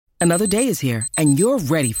Another day is here, and you're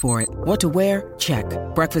ready for it. What to wear? Check.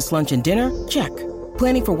 Breakfast, lunch, and dinner? Check.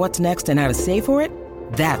 Planning for what's next and how to save for it?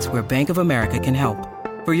 That's where Bank of America can help.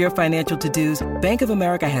 For your financial to-dos, Bank of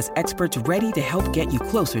America has experts ready to help get you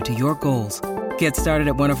closer to your goals. Get started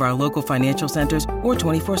at one of our local financial centers or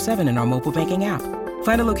 24/7 in our mobile banking app.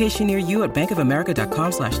 Find a location near you at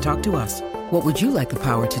bankofamerica.com/talktous. What would you like the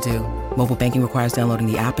power to do? Mobile banking requires downloading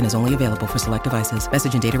the app and is only available for select devices.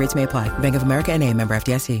 Message and data rates may apply. Bank of America N.A., member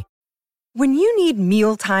FDIC. When you need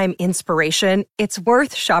mealtime inspiration, it's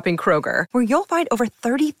worth shopping Kroger, where you'll find over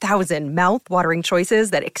 30,000 mouth-watering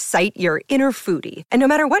choices that excite your inner foodie. And no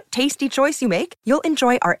matter what tasty choice you make, you'll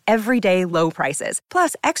enjoy our everyday low prices,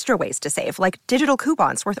 plus extra ways to save, like digital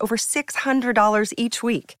coupons worth over $600 each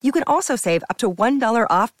week. You can also save up to $1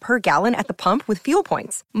 off per gallon at the pump with fuel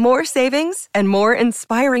points. More savings and more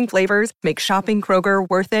inspiring flavors make shopping Kroger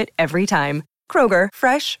worth it every time. Kroger,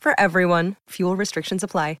 fresh for everyone. Fuel restrictions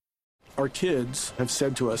apply. Our kids have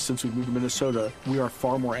said to us since we moved to Minnesota, we are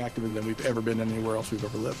far more active than we've ever been anywhere else we've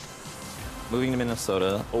ever lived. Moving to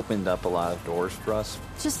Minnesota opened up a lot of doors for us.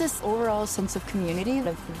 Just this overall sense of community,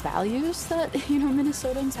 of values that,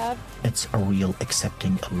 Minnesotans have. It's a real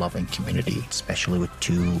accepting, loving community, especially with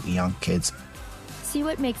 2 young kids. See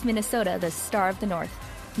what makes Minnesota the star of the North.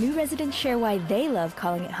 New residents share why they love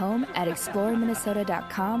calling it home at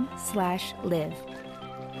exploreminnesota.com/live.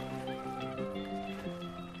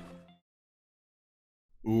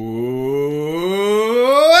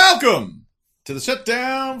 Welcome to the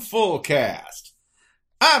Shutdown Fullcast.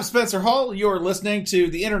 I'm Spencer Hall. You're listening to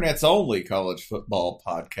the internet's only college football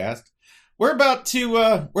podcast. We're about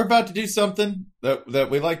to do something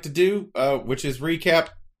that we like to do, which is recap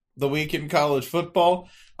the week in college football.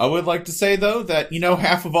 I would like to say though that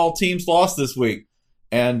half of all teams lost this week,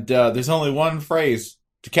 and there's only one phrase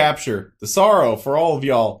to capture the sorrow for all of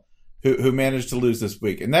y'all who managed to lose this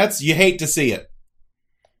week, and that's you hate to see it.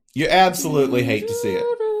 You absolutely hate to see it.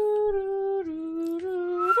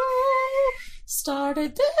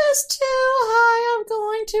 Started this too high, I'm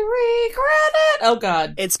going to regret it. Oh,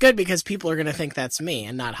 God. It's good because people are going to think that's me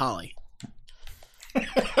and not Holly. Okay,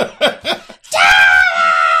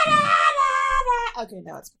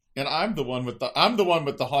 now it's... And I'm the one with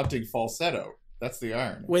the haunting falsetto. That's the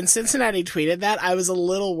irony. When Cincinnati tweeted that, I was a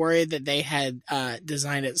little worried that they had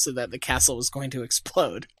designed it so that the castle was going to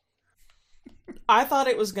explode. I thought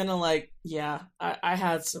it was gonna I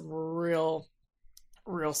had some real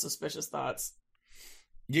suspicious thoughts.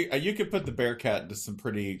 You could put the Bearcat into some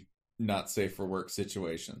pretty not safe for work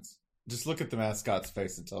situations. Just look at the mascot's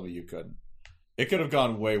face and tell me you couldn't. It could have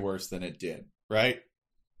gone way worse than it did, right?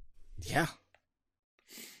 Yeah.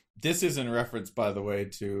 This is in reference, by the way,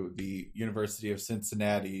 to the University of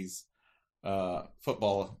Cincinnati's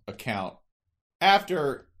football account.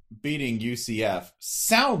 After beating UCF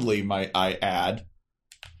soundly, might I add,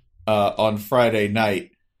 on Friday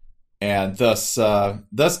night, and thus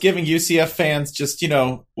giving UCF fans just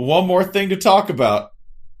one more thing to talk about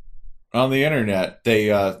on the internet. They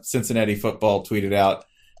Cincinnati football tweeted out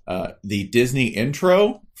the Disney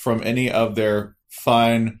intro from any of their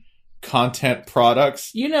fine content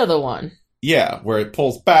products. You know the one. Yeah, where it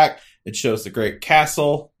pulls back, it shows the great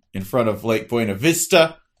castle in front of Lake Buena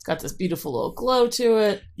Vista. It's got this beautiful little glow to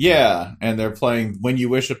it. Yeah, and they're playing When You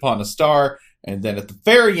Wish Upon a Star, and then at the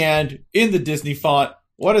very end, in the Disney font,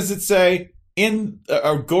 what does it say? In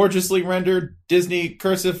a gorgeously rendered Disney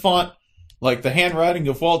cursive font, like the handwriting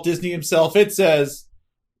of Walt Disney himself, it says,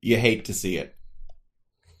 you hate to see it.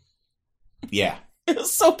 Yeah. It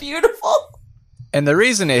was so beautiful. And the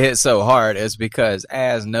reason it hit so hard is because,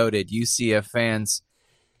 as noted, UCF fans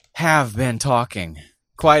have been talking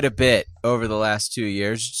quite a bit over the last 2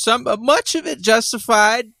 years. Much of it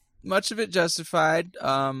justified,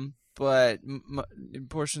 but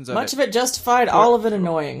portions of much of it justified, all of it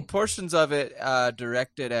annoying. Portions of it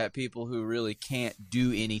directed at people who really can't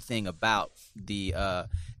do anything about the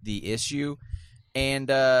issue, and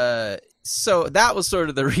so that was sort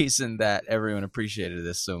of the reason that everyone appreciated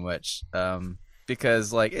this so much.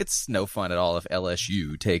 Because, it's no fun at all if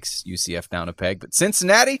LSU takes UCF down a peg. But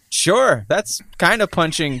Cincinnati, sure, that's kind of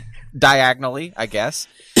punching diagonally, I guess.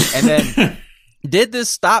 And then, did this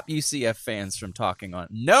stop UCF fans from talking on?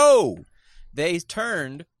 No! They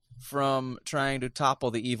turned from trying to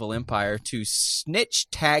topple the evil empire to snitch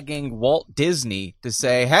tagging Walt Disney to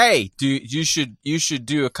say, "Hey, you should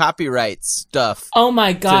do a copyright stuff." Oh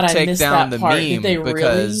my God, to take I missed down that the part. meme Did they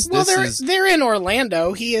because really? They're in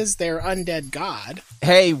Orlando. He is their undead god.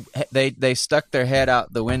 Hey, they stuck their head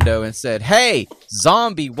out the window and said, "Hey,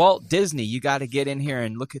 zombie Walt Disney, you got to get in here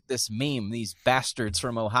and look at this meme these bastards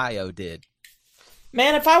from Ohio did."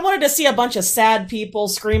 Man, if I wanted to see a bunch of sad people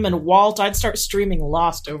screaming Walt, I'd start streaming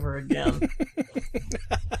Lost over again.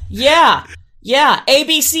 Yeah,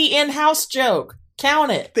 ABC in-house joke.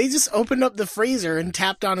 Count it. They just opened up the freezer and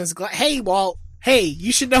tapped on his glass. Hey, Walt. Hey,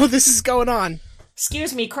 you should know this is going on.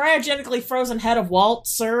 Excuse me, cryogenically frozen head of Walt,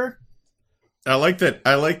 sir. I like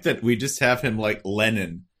that we just have him like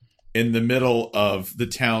Lenin in the middle of the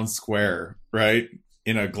town square, right?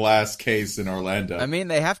 In a glass case in Orlando. I mean,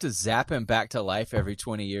 they have to zap him back to life every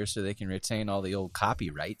 20 years so they can retain all the old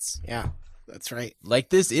copyrights. Yeah, that's right. Like,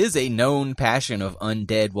 this is a known passion of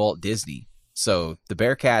undead Walt Disney. So the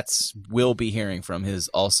Bearcats will be hearing from his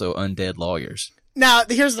also undead lawyers. Now,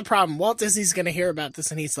 here's the problem. Walt Disney's going to hear about this,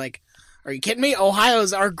 and he's like, are you kidding me?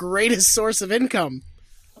 Ohio's our greatest source of income.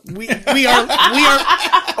 We are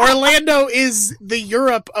Orlando is the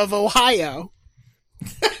Europe of Ohio.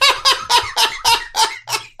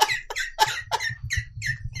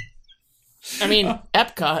 I mean,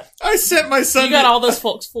 Epcot. I sent my son. You got all those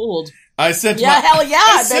folks fooled. I sent. Hell yeah!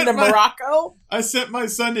 I've been to Morocco. I sent my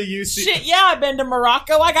son to UC. Shit, yeah, I've been to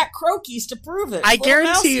Morocco. I got croquis to prove it. I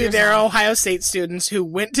guarantee you, there are Ohio State students who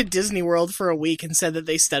went to Disney World for a week and said that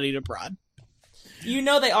they studied abroad. You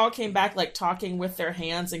know, they all came back like talking with their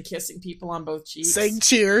hands and kissing people on both cheeks, saying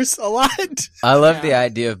cheers a lot. I love the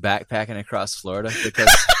idea of backpacking across Florida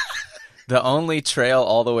because. The only trail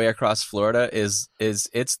all the way across Florida is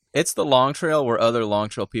it's the long trail where other long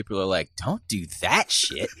trail people are like, don't do that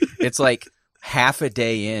shit. It's like half a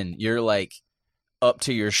day in, you're like up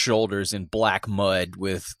to your shoulders in black mud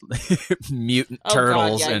with mutant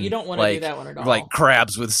turtles. God, yeah, and you don't want to like, do that one at all. Like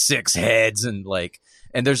crabs with 6 heads and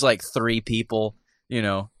there's like 3 people, you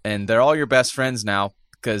know, and they're all your best friends now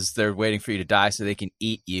because they're waiting for you to die so they can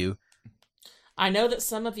eat you. I know that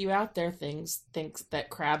some of you out there thinks that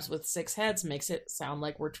crabs with 6 heads makes it sound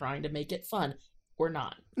like we're trying to make it fun. We're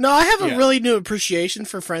not. No, I have a really new appreciation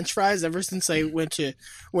for French fries ever since I went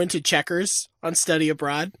to Checkers on study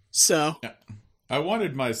abroad. So I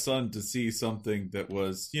wanted my son to see something that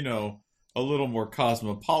was, you know, a little more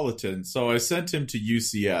cosmopolitan. So I sent him to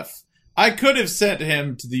UCF. I could have sent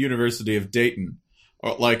him to the University of Dayton,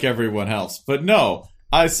 or like everyone else, but no,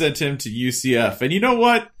 I sent him to UCF. And you know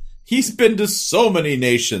what? He's been to so many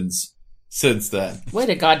nations since then. Wait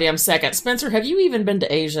a goddamn second. Spencer, have you even been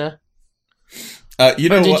to Asia? You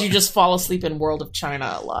know, or did you just fall asleep in World of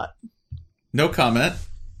China a lot? No comment.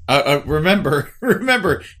 Remember,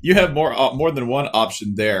 you have more than one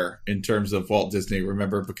option there in terms of Walt Disney.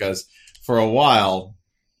 Remember, because for a while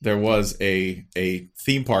there was a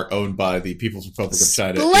theme park owned by the People's Republic of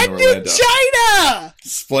China in Orlando. China!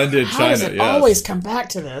 Splendid How China, does it always come back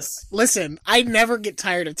to this? Listen, I never get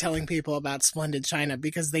tired of telling people about Splendid China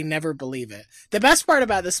because they never believe it. The best part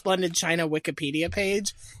about the Splendid China Wikipedia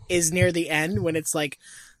page is near the end when it's like,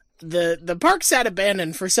 the park sat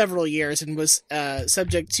abandoned for several years and was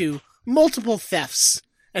subject to multiple thefts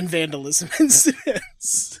and vandalism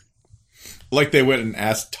incidents. Like they went and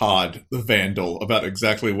asked Todd the Vandal about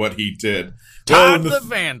exactly what he did. Todd the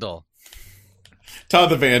Vandal. Todd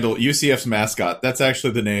the Vandal, UCF's mascot. That's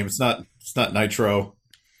actually the name. It's not Nitro.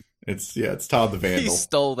 It's Todd the Vandal. He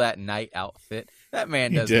stole that knight outfit. That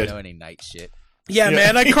man doesn't know any knight shit. Yeah,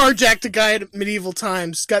 man, I carjacked a guy at Medieval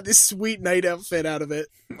Times. Got this sweet knight outfit out of it.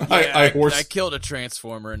 I killed a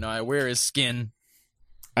transformer and now I wear his skin.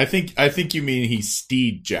 I think you mean he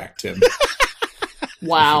steed jacked him.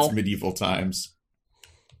 Wow. It's Medieval Times.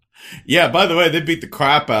 Yeah, by the way, they beat the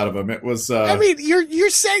crap out of him. It was I mean, you're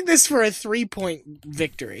saying this for a 3-point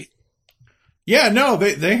victory. Yeah, no,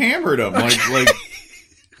 they hammered him. Like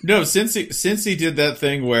no, since he did that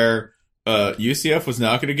thing where UCF was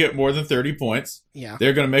not going to get more than 30 points. Yeah.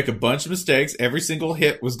 They're going to make a bunch of mistakes. Every single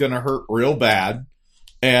hit was going to hurt real bad.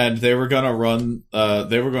 And they were going to run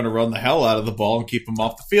the hell out of the ball and keep them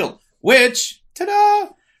off the field. Which,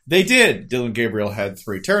 ta-da! They did. Dylan Gabriel had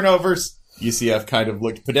 3 turnovers. UCF kind of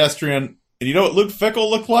looked pedestrian. And you know what Luke Fickell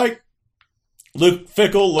looked like? Luke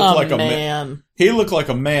Fickell looked like a man. He looked like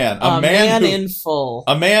a man. A man in full.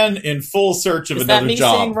 A man in full search of another job. Is that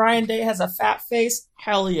me saying Ryan Day has a fat face?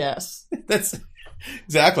 Hell yes. That's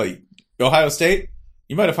exactly. Ohio State,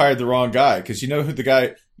 you might have hired the wrong guy because you know who the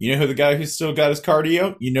guy who's still got his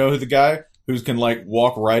cardio? You know who the guy who can like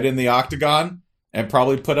walk right in the octagon and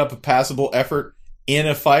probably put up a passable effort in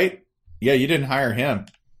a fight? Yeah, you didn't hire him.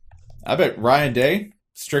 I bet Ryan Day,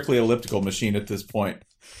 strictly elliptical machine at this point.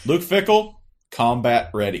 Luke Fickell, combat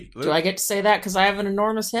ready. Do I get to say that because I have an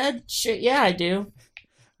enormous head? Shit, yeah, I do.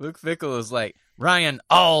 Luke Fickell is like, Ryan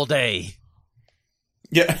all day.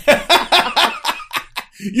 Yeah.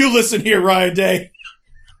 You listen here, Ryan Day.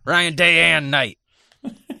 Ryan Day and night.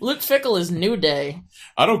 Luke Fickle is New Day.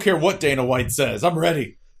 I don't care what Dana White says. I'm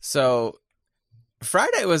ready. So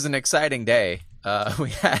Friday was an exciting day. We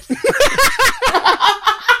had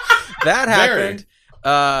that happened.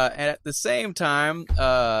 And at the same time,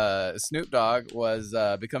 Snoop Dogg was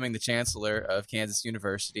becoming the chancellor of Kansas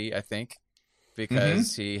University, I think,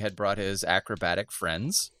 because he had brought his acrobatic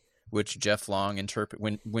friends, which Jeff Long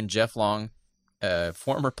when Jeff Long,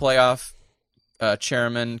 former playoff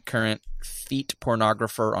chairman, current feet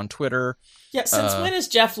pornographer on Twitter. Yeah, since when is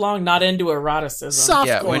Jeff Long not into eroticism? Softcore,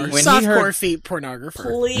 Yeah, when softcore feet pornographer.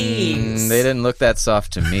 Please. They didn't look that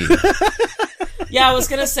soft to me. Yeah, I was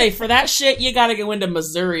going to say, for that shit, you got to go into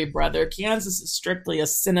Missouri, brother. Kansas is strictly a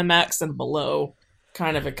Cinemax and below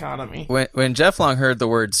kind of economy. When Jeff Long heard the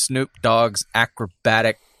word Snoop Dogg's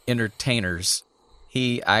acrobatic entertainers,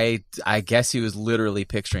 I guess he was literally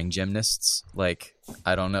picturing gymnasts. Like,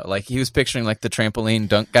 I don't know. Like, he was picturing, like, the trampoline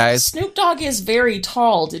dunk guys. Snoop Dogg is very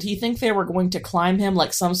tall. Did he think they were going to climb him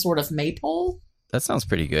like some sort of maypole? That sounds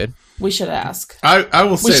pretty good. We should ask. I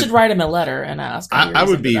will say... We should write him a letter and ask. I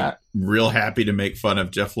would be real happy to make fun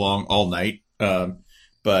of Jeff Long all night.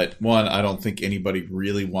 But one, I don't think anybody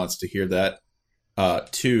really wants to hear that.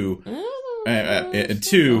 Two,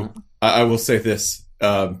 I will say this.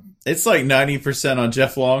 It's like 90% on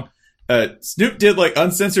Jeff Long. Snoop did like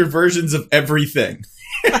uncensored versions of everything.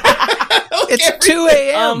 It's 2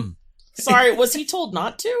 a.m. Sorry, was he told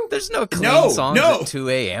not to? There's no clean songs at 2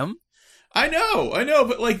 a.m. I know,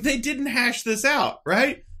 but like they didn't hash this out,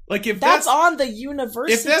 right? Like if that's on the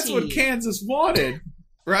university. If that's what Kansas wanted,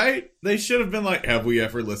 right? They should have been like, have we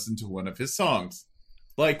ever listened to one of his songs?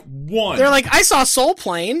 Like one. They're like, I saw Soul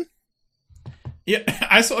Plane. Yeah,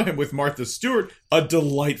 I saw him with Martha Stewart, a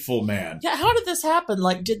delightful man. Yeah, how did this happen?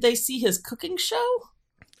 Like, did they see his cooking show?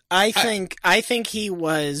 I think he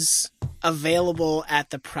was available at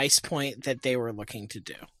the price point that they were looking to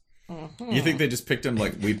do. You think they just picked him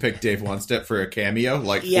like we picked Dave Onstep for a cameo,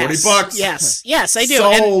 like yes, $40? Yes, I do.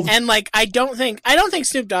 Sold. And like I don't think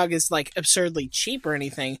Snoop Dogg is like absurdly cheap or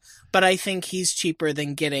anything, but I think he's cheaper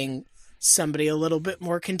than getting somebody a little bit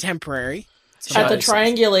more contemporary. At the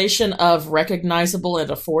triangulation of recognizable and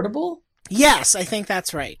affordable? Yes, I think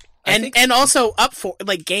that's right. And also up for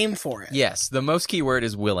like game for it. Yes, the most key word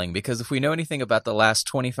is willing, because if we know anything about the last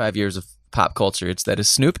 25 years of pop culture, it's that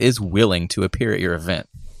Snoop is willing to appear at your event.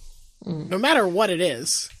 No matter what it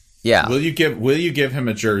is. Yeah. Will you give him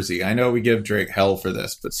a jersey? I know we give Drake hell for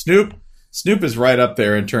this, but Snoop is right up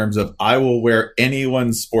there in terms of I will wear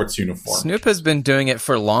anyone's sports uniform. Snoop has been doing it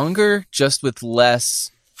for longer, just with less.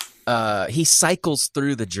 He cycles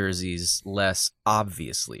through the jerseys less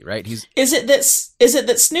obviously, right? Is it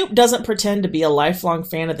that Snoop doesn't pretend to be a lifelong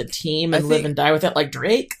fan of the team and live and die with it like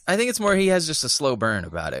Drake? I think it's more he has just a slow burn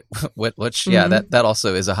about it. Which that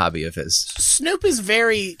also is a hobby of his. Snoop is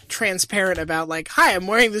very transparent about like, hi, I'm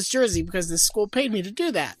wearing this jersey because this school paid me to do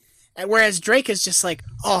that. And whereas Drake is just like,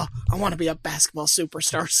 oh, I want to be a basketball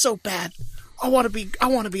superstar so bad. I want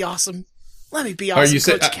to be awesome. Let me be awesome,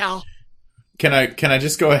 Coach Cal. Can I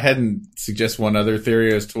just go ahead and suggest one other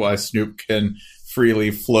theory as to why Snoop can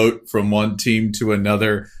freely float from one team to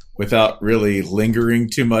another without really lingering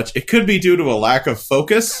too much? It could be due to a lack of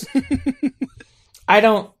focus. It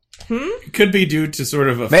could be due to sort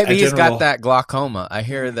of maybe he's got that glaucoma. I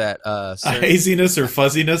hear that a haziness or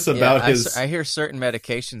fuzziness about his. I hear certain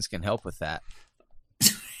medications can help with that.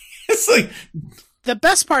 It's like. The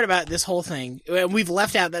best part about this whole thing, we've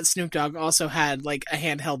left out that Snoop Dogg also had like a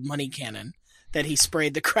handheld money cannon that he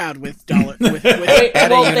sprayed the crowd with dollar. They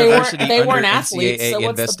weren't athletes. So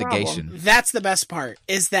what's investigation. the problem? That's the best part.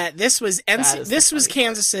 Is that this was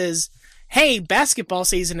Kansas's. Hey, basketball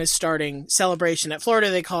season is starting celebration. At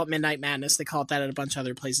Florida, they call it Midnight Madness. They call it that at a bunch of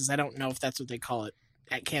other places. I don't know if that's what they call it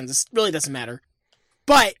at Kansas. Really doesn't matter.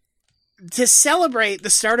 But to celebrate the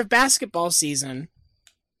start of basketball season,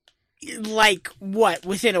 like what,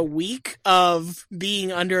 within a week of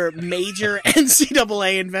being under major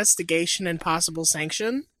NCAA investigation and possible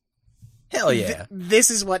sanction? Hell yeah. This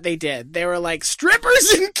is what they did. They were like, strippers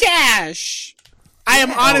and cash. I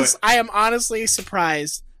am honestly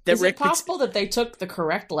surprised that Is it possible that they took the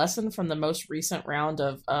correct lesson from the most recent round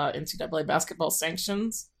of NCAA basketball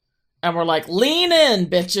sanctions and were like, lean in,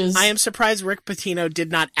 bitches? I am surprised Rick Pitino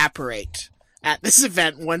did not apparate at this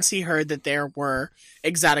event once he heard that there were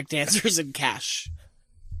exotic dancers and cash.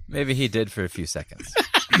 Maybe he did for a few seconds.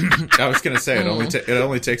 I was going to say, it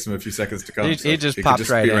only takes him a few seconds to come. He just popped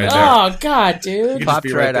right in. Oh, God, dude.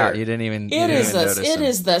 Popped right out. You didn't even notice him. It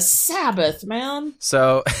is the Sabbath, man.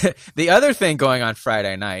 So the other thing going on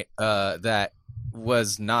Friday night that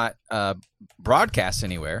was not broadcast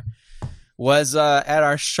anywhere was at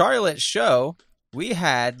our Charlotte show, we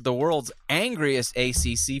had the world's angriest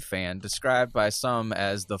ACC fan, described by some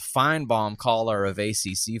as the Feinbaum caller of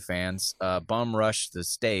ACC fans, bum rush the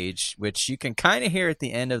stage, which you can kind of hear at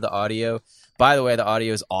the end of the audio. By the way, the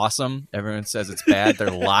audio is awesome. Everyone says it's bad.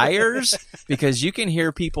 They're liars, because you can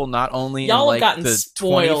hear people not only Y'all in have gotten the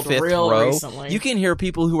spoiled 25th real row. recently. You can hear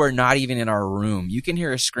people who are not even in our room. You can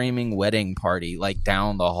hear a screaming wedding party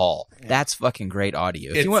down the hall. Yeah. That's fucking great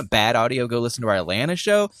audio. If you want bad audio, go listen to our Atlanta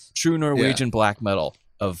show, True Norwegian Black Metal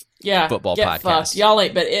of football get podcast. Fucked. Y'all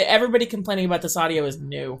ain't, but everybody complaining about this audio is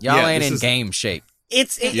new. Y'all ain't in game shape.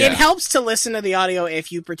 It helps to listen to the audio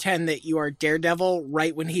if you pretend that you are Daredevil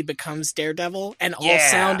right when he becomes Daredevil, and all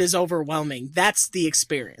sound is overwhelming. That's the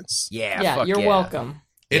experience. Yeah, you're welcome.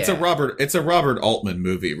 It's a Robert Altman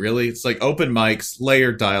movie, really. It's like open mics,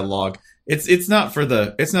 layered dialogue. It's not for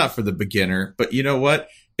the beginner, but you know what?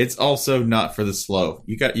 It's also not for the slow.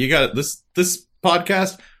 You got this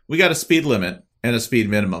podcast. We got a speed limit and a speed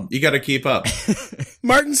minimum. You got to keep up.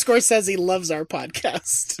 Martin Scorsese loves our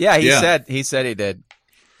podcast. Yeah, he said he did.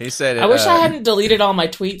 He said it, I wish I hadn't deleted all my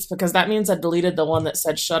tweets, because that means I deleted the one that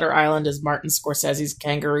said Shutter Island is Martin Scorsese's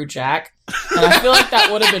Kangaroo Jack. And I feel like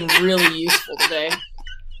that would have been really useful today.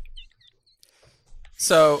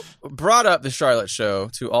 So, brought up the Charlotte show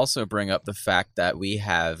to also bring up the fact that we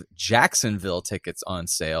have Jacksonville tickets on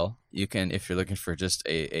sale. You can, if you're looking for just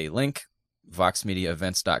a link,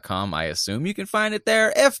 voxmediaevents.com, I assume you can find it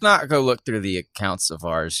there. If not, go look through the accounts of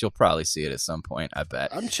ours. You'll probably see it at some point, I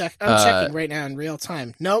bet. I'm checking right now in real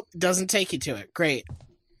time. Nope, doesn't take you to it. Great.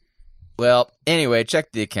 Well, anyway,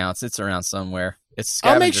 check the accounts. It's around somewhere. It's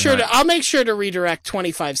I'll make sure to redirect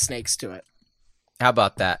 25 snakes to it. How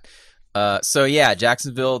about that? So yeah,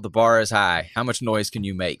 Jacksonville, the bar is high. How much noise can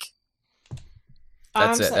you make?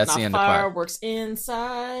 That's it. That's the end of the fireworks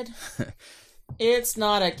inside. It's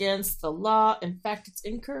not against the law. In fact, it's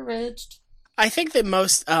encouraged. I think the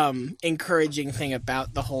most encouraging thing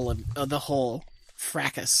about the whole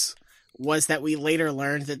fracas was that we later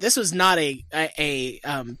learned that this was not a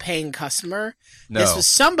paying customer. No. This was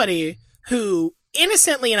somebody who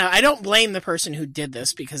innocently, and I don't blame the person who did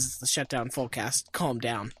this, because it's the Shutdown Fullcast. Calm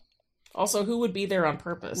down. Also, who would be there on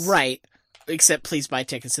purpose? Right. Except please buy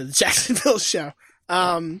tickets to the Jacksonville show.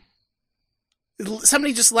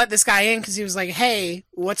 Somebody just let this guy in because he was like, hey,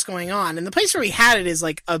 what's going on? And the place where we had it is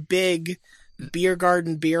like a big beer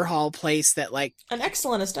garden, beer hall place that like... An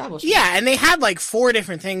excellent establishment. Yeah, and they had like 4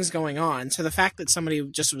 different things going on. So the fact that somebody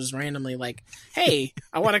just was randomly like, hey,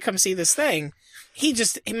 I want to come see this thing. He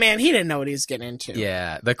didn't know what he was getting into.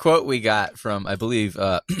 Yeah, the quote we got from, I believe,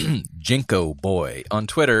 Jinko Boy on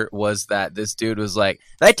Twitter was that this dude was like,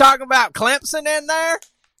 they talking about Clemson in there?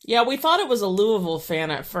 Yeah, we thought it was a Louisville fan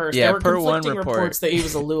at first. Yeah, there were per conflicting one report, reports that he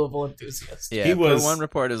was a Louisville enthusiast. Yeah, per one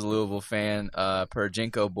report is a Louisville fan. Per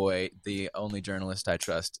Jinko Boy, the only journalist I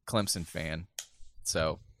trust, Clemson fan.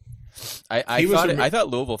 So I thought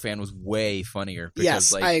Louisville fan was way funnier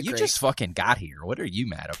because I agree. You just fucking got here. What are you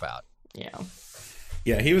mad about?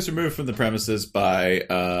 Yeah, he was removed from the premises by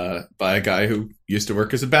a guy who used to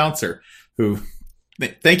work as a bouncer. Who,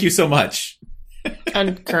 thank you so much.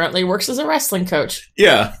 And currently works as a wrestling coach.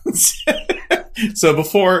 Yeah. So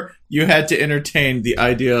before you had to entertain the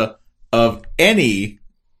idea of any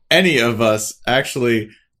of us actually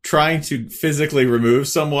trying to physically remove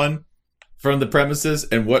someone from the premises,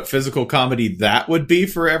 and what physical comedy that would be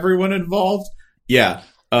for everyone involved. Yeah.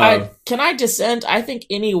 Can I dissent? I think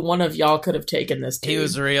any one of y'all could have taken this dude. He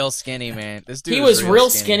was real skinny, man. This dude he was real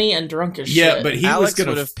skinny and drunk as shit. Yeah, but Alex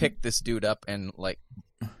would have picked this dude up and like...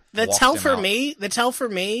 The tell for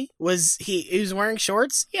me was he was wearing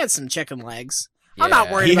shorts. He had some chicken legs. Yeah. I'm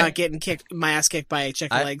not worried about getting my ass kicked by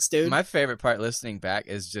chicken legs, dude. My favorite part listening back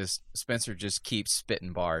is just Spencer just keeps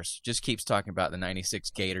spitting bars. Just keeps talking about the 96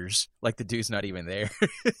 Gators like the dude's not even there.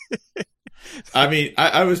 I mean,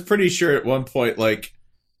 I was pretty sure at one point like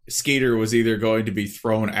Skeeter was either going to be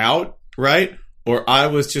thrown out, right? Or I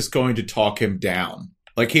was just going to talk him down.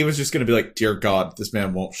 Like he was just going to be like, dear God, this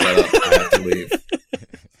man won't shut up. I have to leave.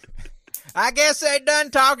 I guess they done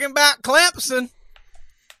talking about Clemson.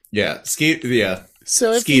 Yeah, Skeeter. Yeah.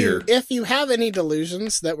 So Skeeter. if you have any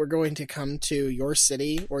delusions that we're going to come to your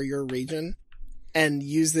city or your region and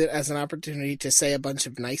use it as an opportunity to say a bunch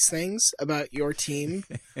of nice things about your team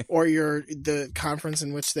or the conference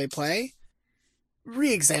in which they play,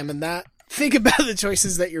 re-examine that. Think about the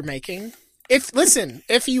choices that you're making. If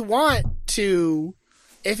you want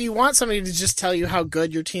somebody to just tell you how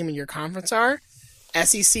good your team and your conference are,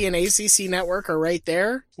 SEC and ACC network are right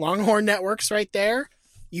there. Longhorn Network's right there.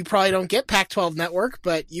 You probably don't get Pac-12 network,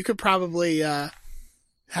 but you could probably have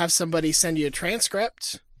somebody send you a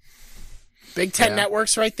transcript. Big Ten Yeah.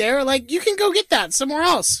 Network's right there. Like, you can go get that somewhere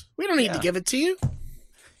else. We don't need to give it to you.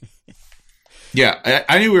 Yeah,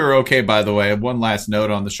 I knew we were okay, by the way. One last note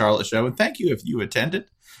on the Charlotte show, and thank you if you attended.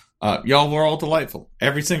 Y'all were all delightful.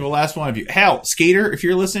 Every single last one of you. Hell, Skeeter, if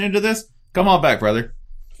you're listening to this, come on back, brother.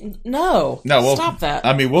 No, well, stop that.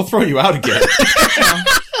 I mean, we'll throw you out again.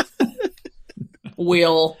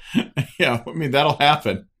 Will. Yeah, I mean, that'll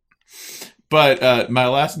happen. But my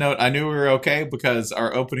last note, I knew we were okay because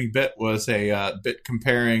our opening bit was a bit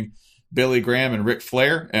comparing Billy Graham and Ric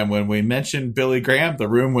Flair. And when we mentioned Billy Graham, the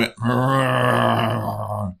room went...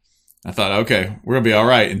 I thought, okay, we're going to be all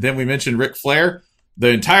right. And then we mentioned Ric Flair. The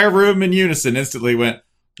entire room in unison instantly went,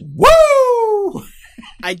 woo!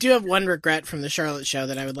 I do have one regret from the Charlotte show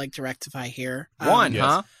that I would like to rectify here. One,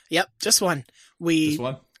 huh? Yep, just one. Just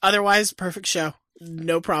one? Otherwise, perfect show.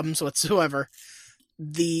 No problems whatsoever.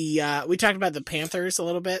 We talked about the Panthers a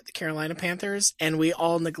little bit, the Carolina Panthers, and we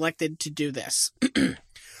all neglected to do this.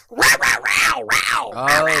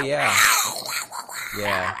 Oh, yeah.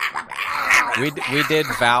 Yeah. We did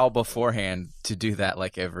vow beforehand to do that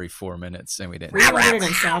like every 4 minutes, and we didn't. We did it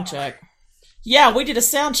in sound check. Yeah, we did a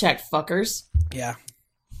sound check, fuckers. Yeah.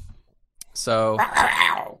 So.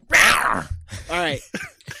 All right.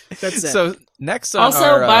 That's it. So next on also,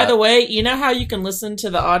 our, by the way, you know how you can listen to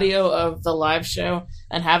the audio of the live show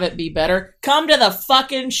and have it be better? Come to the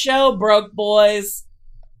fucking show, broke boys.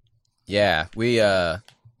 Yeah, we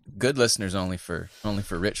good listeners only for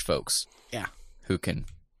rich folks. Yeah. Who can.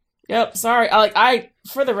 Yep, sorry. I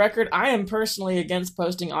for the record, I am personally against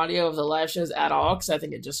posting audio of the live shows at all because I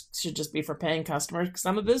think it should just be for paying customers because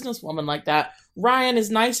I'm a businesswoman like that. Ryan is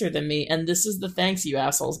nicer than me, and this is the thanks you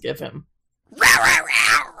assholes give him.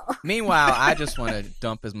 Meanwhile, I just want to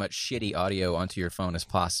dump as much shitty audio onto your phone as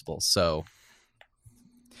possible. So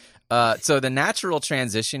the natural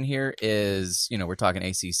transition here is, we're talking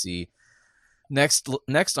ACC. Next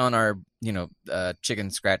on our,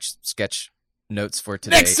 chicken scratch sketch notes for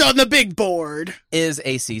today. Next on the big board is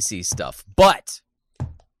ACC stuff. But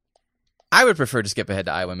I would prefer to skip ahead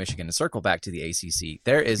to Iowa, Michigan, and circle back to the ACC.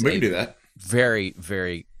 There is we can do that. Very,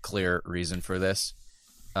 very clear reason for this.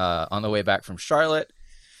 On the way back from Charlotte,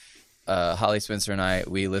 Holly Spencer and I,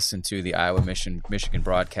 we listened to the Iowa Michigan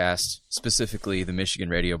broadcast, specifically the Michigan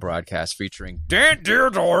radio broadcast featuring Dan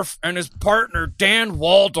Deerdorf and his partner Dan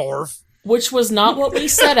Waldorf. Which was not what we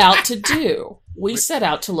set out to do. We set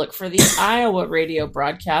out to look for the Iowa radio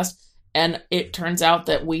broadcast, and it turns out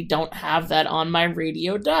that we don't have that on my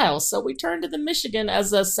radio dial. So we turned to the Michigan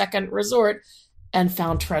as a second resort and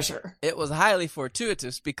found treasure. It was highly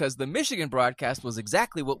fortuitous because the Michigan broadcast was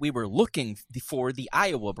exactly what we were looking for the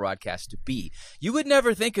Iowa broadcast to be. You would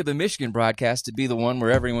never think of the Michigan broadcast to be the one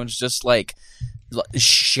where everyone's just like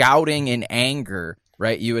shouting in anger,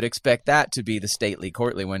 right? You would expect that to be the stately,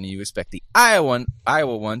 courtly one. You expect the Iowa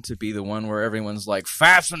one to be the one where everyone's like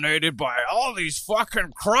fascinated by all these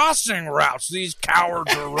fucking crossing routes these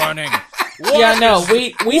cowards are running.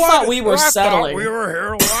 We thought we were settling. We were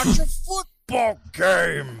here to watch a football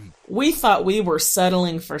game. We thought we were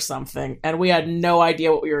settling for something, and we had no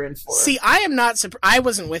idea what we were in for. See, I am not I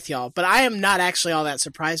wasn't with y'all, but I am not actually all that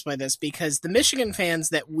surprised by this because the Michigan fans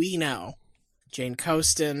that we know, Jane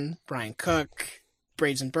Coaston, Brian Cook,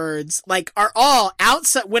 Braves and Birds, are all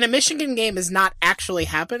outside. When a Michigan game is not actually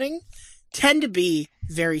happening, tend to be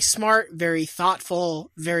very smart, very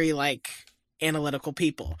thoughtful, very analytical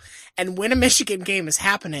people. And when a Michigan game is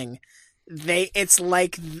happening, they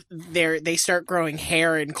start growing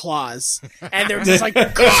hair and claws, and they're just like,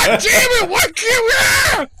 God damn it, what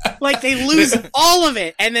can we? They lose all of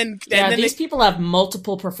it, and then these people have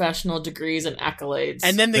multiple professional degrees and accolades,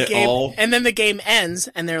 and then the game ends,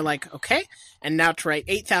 and they're like, okay, and now to write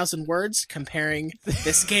 8,000 words comparing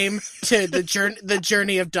this game to the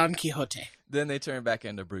journey of Don Quixote. Then they turn back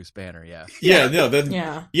into Bruce Banner, yeah.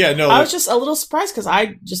 I was just a little surprised because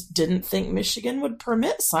I just didn't think Michigan would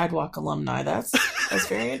permit sidewalk alumni. That's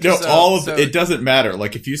very interesting. It doesn't matter.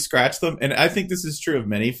 If you scratch them, and I think this is true of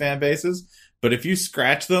many fan bases, but if you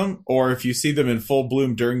scratch them or if you see them in full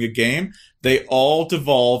bloom during a game, they all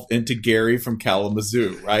devolve into Gary from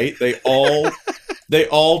Kalamazoo, right? They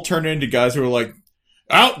all turn into guys who are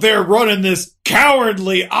out there running this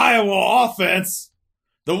cowardly Iowa offense.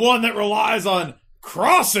 The one that relies on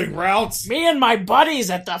crossing routes. Me and my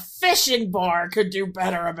buddies at the fishing bar could do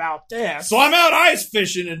better about this. So I'm out ice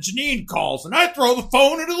fishing and Janine calls and I throw the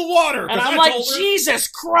phone into the water. And I'm like, Jesus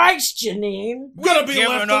Christ, Janine. We're going to be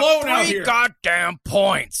left alone out here. Goddamn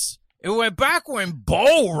points. It went back when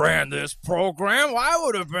Bo ran this program. I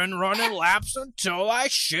would have been running laps until I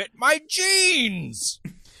shit my jeans.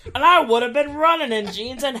 And I would have been running in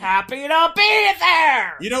jeans and happy to be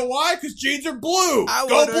there. You know why? Because jeans are blue. I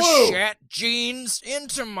Go would have blue. shat jeans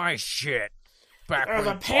into my shit. Back Or when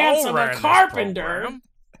the pants Paul of ran a this carpenter. program.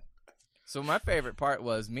 So my favorite part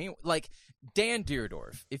was Dan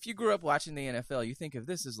Dierdorf. If you grew up watching the NFL, you think of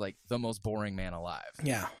this as like the most boring man alive.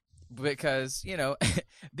 Yeah. Because, the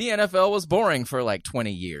NFL was boring for like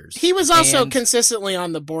 20 years. He was also And- consistently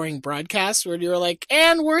on the boring broadcast where you were like,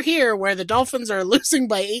 and we're here where the Dolphins are losing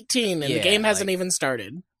by 18 and the Yeah, game hasn't even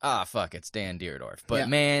started. fuck, it's Dan Dierdorf. But Yeah.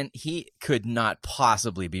 man, he could not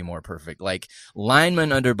possibly be more perfect. Like,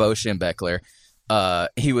 lineman under Bo Schembechler,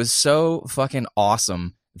 he was so fucking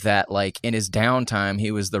awesome that, like, in his downtime, he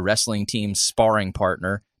was the wrestling team's sparring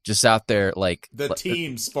partner, just out there, like... The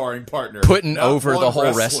team sparring partner. Putting not over one the whole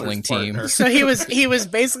wrestler's wrestling team. partner. So he was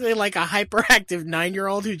basically like a hyperactive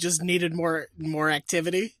 9-year-old who just needed more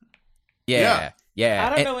activity. Yeah. I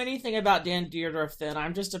don't And know anything about Dan Dierdorf then.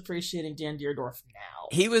 I'm just appreciating Dan Dierdorf now.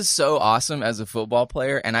 he was so awesome as a football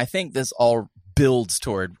player, and I think this all builds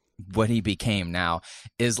toward what he became now,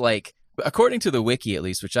 is like... According to the wiki, at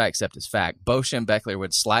least, which I accept as fact, Bo Schembechler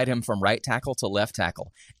would slide him from right tackle to left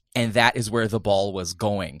tackle, and that is where the ball was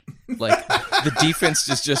going. Like, the defense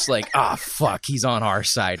is just like, fuck, he's on our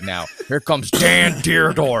side now. Here comes Dan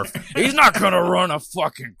Dierdorf. He's not going to run a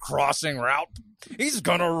fucking crossing route. He's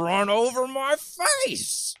going to run over my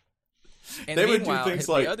face. And They would do meanwhile, things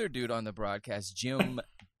the like- other dude on the broadcast, Jim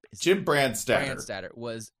Brandstatter.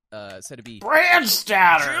 was said to be...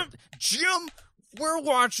 Brandstatter! Jim, we're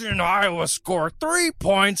watching Iowa score 3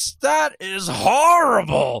 points. That is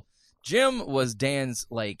horrible. Jim was Dan's,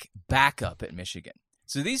 like, backup at Michigan.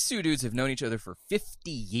 So these two dudes have known each other for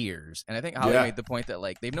 50 years. And I think Holly made the point that,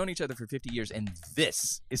 like, they've known each other for 50 years, and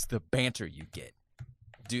this is the banter you get.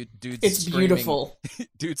 Dude's It's screaming, beautiful.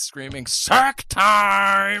 Dude's screaming, sack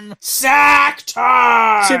time! Sack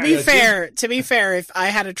time! To be fair, if I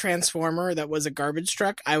had a transformer that was a garbage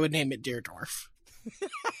truck, I would name it Dierdorf.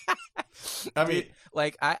 I mean,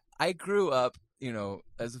 like, I grew up,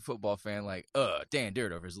 as a football fan, like, Dan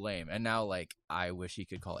Dierdorf is lame. And now, like, I wish he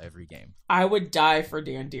could call every game. I would die for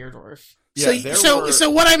Dan Dierdorf. yeah, So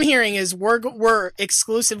what I'm hearing is we're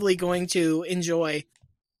exclusively going to enjoy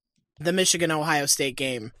the Michigan-Ohio State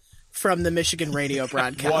game from the Michigan radio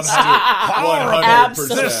broadcast. 100%.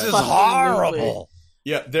 This is horrible.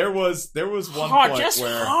 Yeah, there was one point just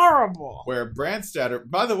where horrible. where Brandstatter.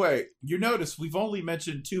 By the way, you notice we've only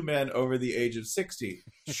mentioned 2 men over the age of 60.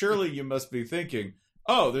 Surely you must be thinking,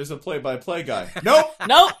 oh, there's a play-by-play guy. Nope,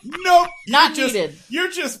 Nope, nope, not needed.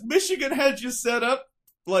 Michigan had you set up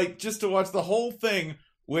like just to watch the whole thing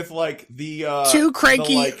with like the two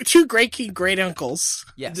cranky great uncles.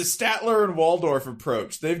 Yes. the Statler and Waldorf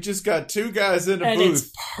approach. They've just got 2 guys in a And booth.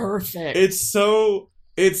 it's perfect.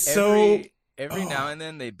 Every now and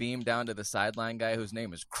then they beam down to the sideline guy whose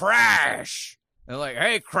name is Crash. They're like,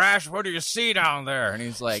 hey, Crash, what do you see down there? And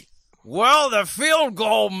he's like, well, the field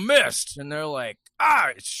goal missed. And they're like,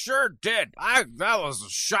 it sure did. That was a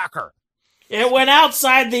shocker. It went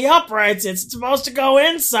outside the uprights. It's supposed to go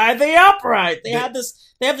inside the upright. They have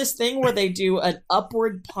this thing where they do an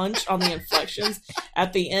upward punch on the inflections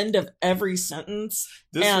at the end of every sentence.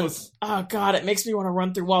 Oh god, it makes me want to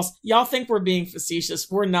run through walls. Y'all think we're being facetious.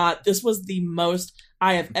 We're not. This was the most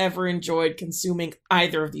I have ever enjoyed consuming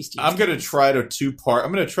either of these teams. I'm going to try to 2-part.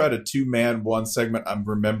 I'm going to try to 2-man one segment I'm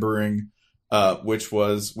remembering, which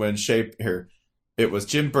was when it was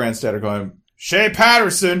Jim Brandstatter going, Shea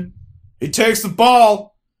Patterson, he takes the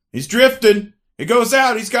ball, he's drifting, he goes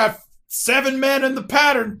out, he's got 7 men in the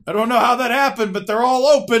pattern. I don't know how that happened, but they're all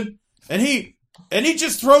open, and he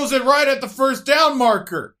just throws it right at the first down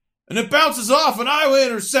marker, and it bounces off, and Iowa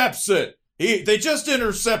intercepts it. They just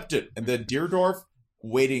intercept it, and then Dierdorf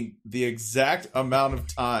waiting the exact amount of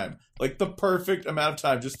time, like the perfect amount of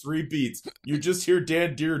time, just 3 beats. You just hear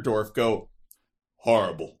Dan Dierdorf go,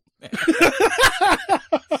 horrible.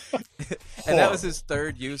 And that was his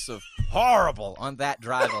 3rd use of horrible on that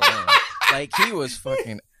drive alone. Like, he was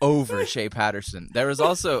fucking over Shea Patterson. There was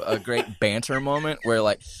also a great banter moment where,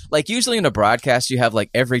 like usually in a broadcast, you have, like,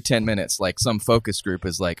 every 10 minutes, like, some focus group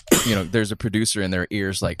is like, there's a producer in their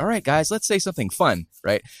ears like, all right, guys, let's say something fun,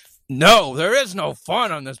 right? No, there is no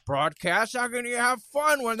fun on this broadcast. How can you have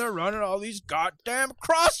fun when they're running all these goddamn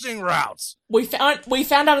crossing routes? We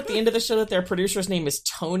found out at the end of the show that their producer's name is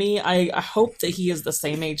Tony. I hope that he is the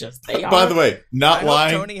same age as they are. By the way, not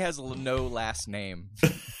lying. Tony has no last name.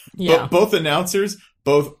 Yeah. Both announcers,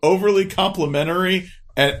 both overly complimentary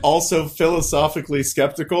and also philosophically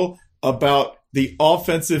skeptical about the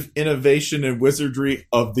offensive innovation and wizardry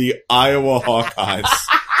of the Iowa Hawkeyes.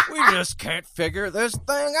 We just can't figure this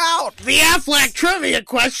thing out. The Affleck trivia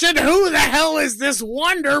question: who the hell is this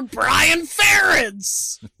wonder Brian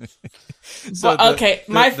Ferentz? So Well, okay,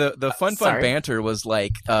 the fun sorry. banter was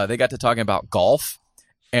like they got to talking about golf,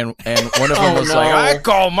 and one of them Oh, was no. like, "I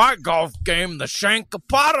call my golf game the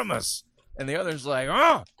Shankopotamus," and the other's like,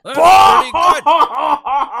 "Oh, that's pretty good."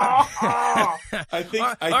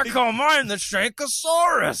 I call mine the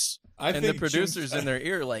Shankosaurus. And the producers in their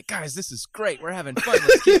ear like, "Guys, this is great. We're having fun.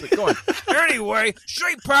 Let's keep it going." Anyway,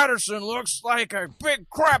 Shea Patterson looks like a big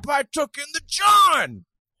crap I took in the John.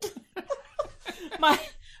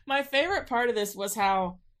 My favorite part of this was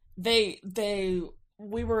how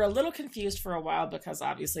we were a little confused for a while because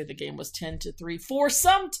obviously the game was 10-3 for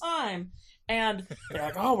some time, and they're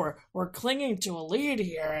like, "Oh, we're clinging to a lead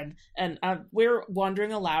here," and we're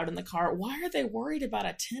wondering aloud in the car, why are they worried about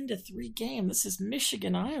a 10-3 game? This is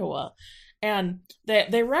Michigan, Iowa. And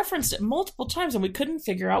they referenced it multiple times, and we couldn't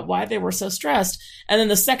figure out why they were so stressed. And then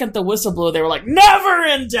the second the whistle blew, they were like, "Never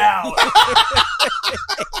in doubt."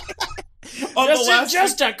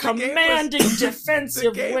 Just a commanding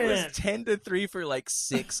defensive win. win. It was 10-3 for like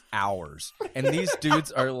 6 hours, and these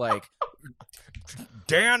dudes are like,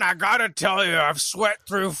 "Dan, I gotta tell you, I've sweat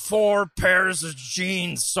through 4 pairs of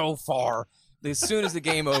jeans so far." As soon as the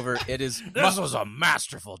game over, this was a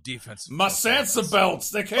masterful defense. My Sansa belts,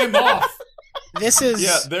 they came off. This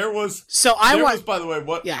is there was. So I was, by the way,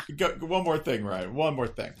 one more thing, Ryan. One more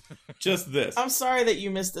thing. Just this. I'm sorry that you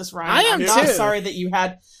missed this, Ryan. I am I'm not too. sorry that you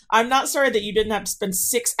had. I'm not sorry that you didn't have to spend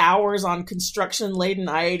 6 hours on construction-laden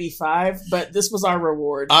I-85, but this was our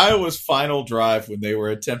reward. Iowa's final drive when they were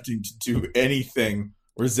attempting to do anything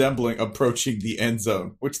resembling approaching the end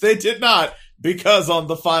zone, which they did not, because on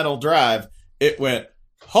the final drive it went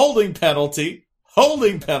holding penalty,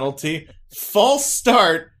 false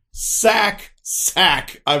start, sack,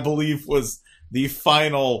 I believe was the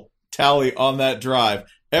final tally on that drive.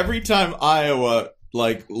 Every time Iowa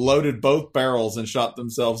loaded both barrels and shot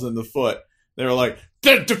themselves in the foot, they were like,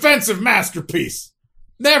 "The defensive masterpiece.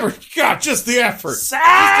 Never got just the effort."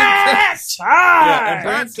 Sack time! Yeah,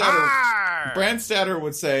 and Brandstatter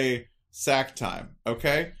would say sack time,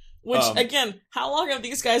 okay? Which, again, how long have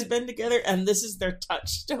these guys been together? And this is their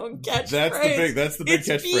touchstone catchphrase. That's the big it's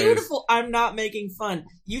catchphrase. Beautiful. I'm not making fun.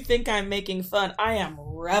 You think I'm making fun. I am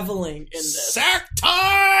reveling in this. Sack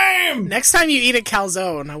time! Next time you eat a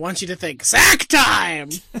calzone, I want you to think, sack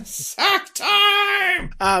time! Sack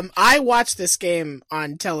time! I watched this game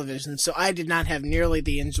on television, so I did not have nearly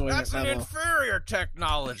the enjoyment level. That's an inferior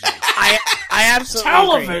technology. I absolutely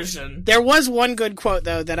Television. agree. There was one good quote,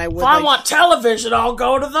 though, that I would If I want television, I'll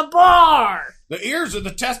go to the bar. The ears are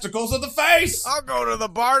the testicles of the face. I'll go to the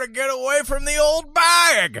bar to get away from the old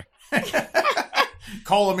bag.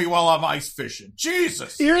 Calling me while I'm ice fishing.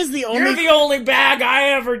 Jesus. You're the only bag I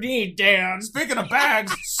ever need, Dan. Speaking of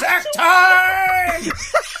bags, sack time!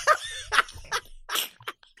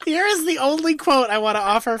 Here is the only quote I want to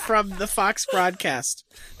offer from the Fox broadcast.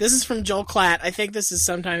 This is from Joel Klatt. I think this is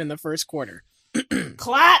sometime in the first quarter.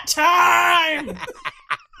 Klatt time!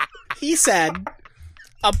 He said,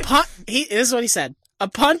 "A punt." This is what he said: "A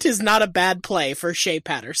punt is not a bad play for Shea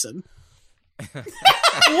Patterson."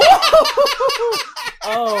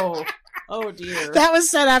 Oh dear. That was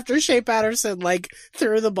said after Shea Patterson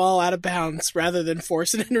threw the ball out of bounds rather than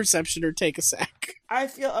force an interception or take a sack. I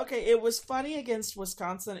feel okay. It was funny against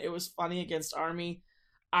Wisconsin. It was funny against Army.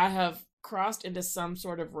 I have crossed into some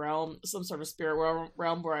sort of realm, some sort of spirit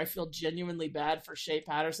realm where I feel genuinely bad for Shea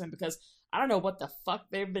Patterson because I don't know what the fuck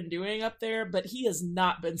they've been doing up there, but he has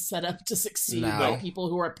not been set up to succeed by people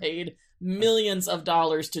who are paid millions of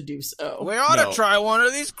dollars to do so. We ought to try one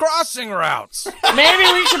of these crossing routes. Maybe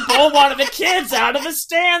we should pull one of the kids out of the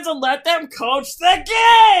stands and let them coach the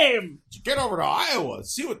game. Get over to Iowa,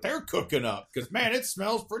 see what they're cooking up, because, man, it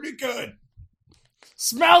smells pretty good.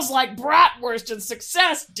 Smells like bratwurst and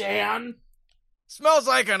success, Dan. Smells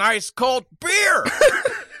like an ice-cold beer.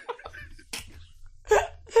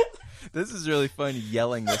 This is really fun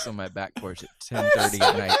yelling this on my back porch at 10:30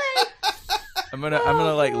 at night. I'm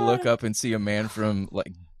gonna look up and see a man from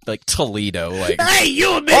like Toledo. Hey,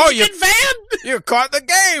 you a Michigan fan? You caught the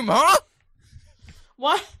game, huh?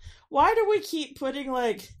 Why do we keep putting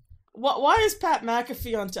why is Pat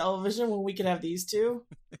McAfee on television when we could have these two?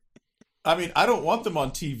 I mean, I don't want them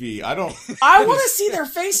on TV. I want to see their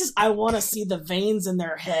faces. I want to see the veins in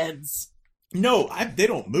their heads. No, they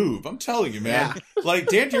don't move. I'm telling you, man. Yeah.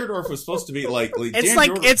 Dan Dierdorf was supposed to be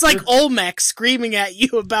it's like Olmec screaming at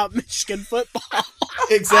you about Michigan football.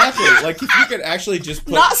 Exactly. If you could actually just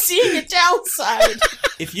put... Not seeing a downside.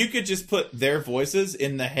 If you could just put their voices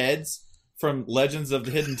in the heads from Legends of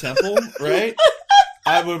the Hidden Temple, right?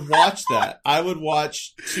 I would watch that. I would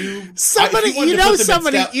watch two. Somebody's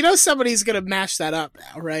gonna mash that up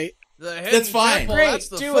now, right? That's fine. That's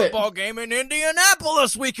the football game in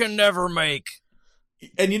Indianapolis we can never make.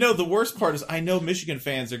 And the worst part is, I know Michigan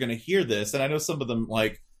fans are going to hear this, and I know some of them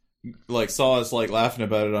like saw us laughing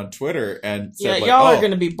about it on Twitter and said, y'all are going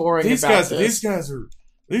to be boring. These guys are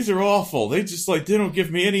awful. They just they don't give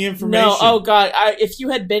me any information. No, oh god, if you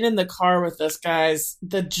had been in the car with us, guys,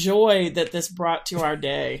 the joy that this brought to our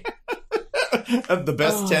day. The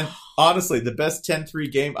best 10, honestly, the best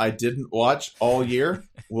 10-3 game I didn't watch all year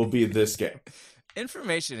will be this game.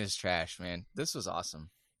 Information is trash, man. This was awesome.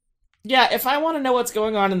 Yeah, if I want to know what's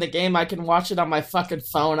going on in the game, I can watch it on my fucking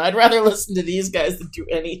phone. I'd rather listen to these guys than do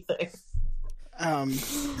anything.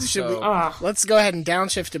 Let's go ahead and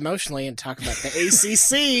downshift emotionally and talk about the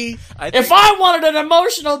ACC. If I wanted an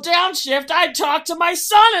emotional downshift, I'd talk to my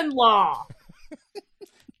son-in-law.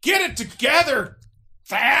 Get it together,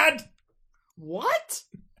 Fad. What?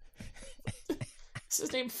 Is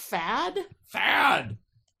his name Fad? Fad.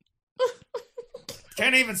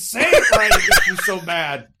 Can't even say it right. It gets me so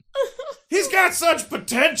mad. He's got such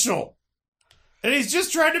potential, and he's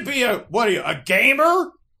just trying to be a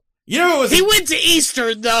gamer. He went to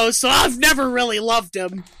Eastern though, so I've never really loved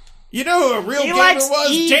him. You know who a real gamer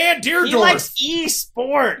was? Dan Deerdorf. He likes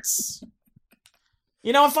esports.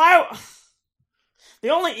 The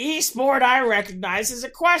only esport I recognize is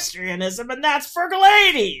equestrianism, and that's for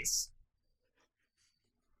ladies.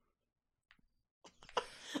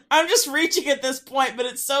 I'm just reaching at this point, but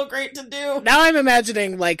it's so great to do. Now I'm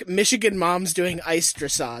imagining Michigan moms doing ice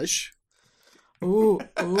dressage. Ooh.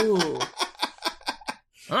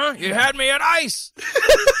 Huh? You had me at ice.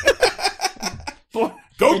 Go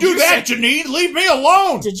do that, Janine. Leave me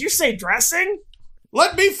alone. Did you say dressing?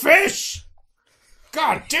 Let me fish.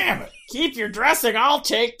 God damn it. Keep your dressing. I'll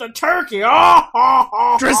take the turkey.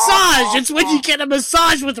 Dressage. It's when you get a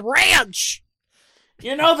massage with ranch.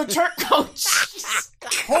 The turkey. Oh, jeez.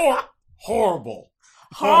 Horrible.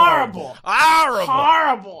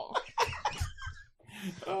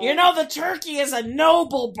 The turkey is a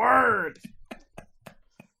noble bird.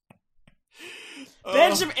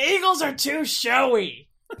 Benjamin Eagles are too showy.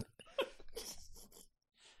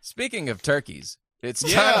 Speaking of turkeys, it's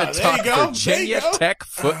time to talk Virginia Tech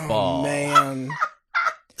football. Oh, man.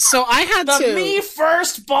 So I had the me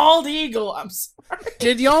first bald eagle. I'm sorry.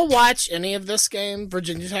 Did y'all watch any of this game,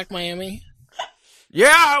 Virginia Tech Miami? Yeah,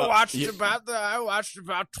 I watched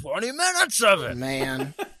about 20 minutes of it.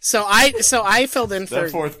 Man. So I filled in for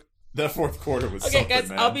that fourth quarter was okay, something, guys.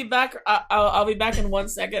 man. I'll be back. I'll be back in 1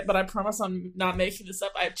 second, but I promise I'm not making this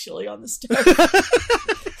up. I have chili on the stove.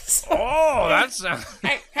 Oh, that's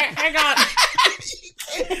Hey, hang on.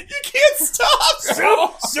 You can't stop.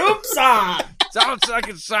 Soup's on. Sounds like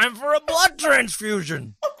it's time for a blood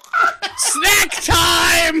transfusion. Snack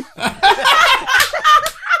time.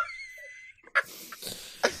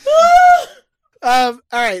 All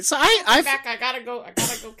right, so I gotta go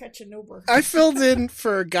catch an Uber. I filled in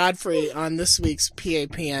for Godfrey on this week's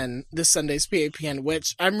PAPN, this Sunday's PAPN,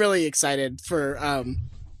 which I'm really excited for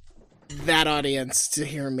that audience to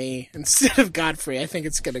hear me instead of Godfrey. I think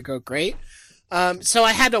it's gonna go great. So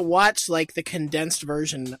I had to watch the condensed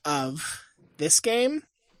version of this game.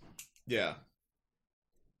 Yeah.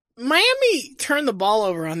 Miami turned the ball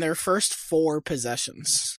over on their first 4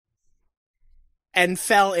 possessions and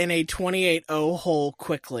fell in a 28-0 hole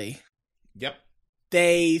quickly. Yep.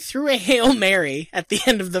 They threw a Hail Mary at the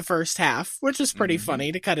end of the first half, which was pretty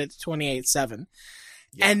funny to cut it to 28-7.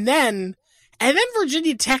 Yep. And then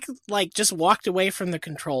Virginia Tech just walked away from the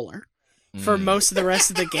controller for most of the rest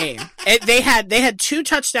of the game. They had 2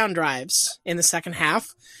 touchdown drives in the second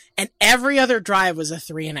half, and every other drive was a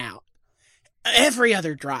 3-and-out. Every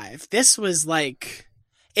other drive. This was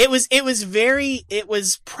it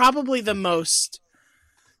was probably the most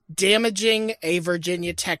damaging a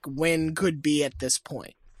Virginia Tech win could be at this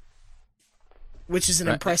point, which is an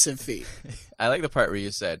impressive feat. I like the part where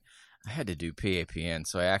you said, I had to do PAPN,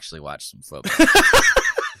 so I actually watched some football.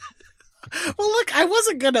 Well, look, I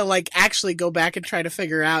wasn't going to actually go back and try to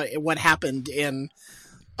figure out what happened in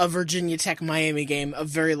a Virginia Tech Miami game of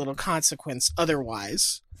very little consequence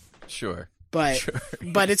otherwise. Sure.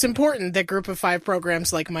 But it's important that Group of 5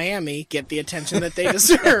 programs like Miami get the attention that they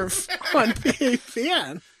deserve on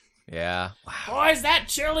PAPN. Yeah. Wow. Boys, that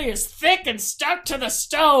chili is thick and stuck to the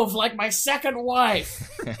stove like my second wife.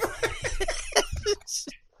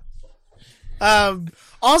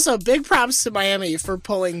 Also, big props to Miami for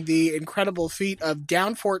pulling the incredible feat of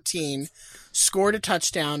down 14, scored a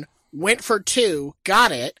touchdown, went for 2,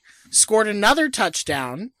 got it, scored another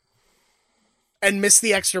touchdown, and missed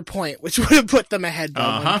the extra point, which would have put them ahead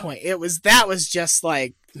by 1 point. That was just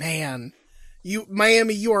like, man,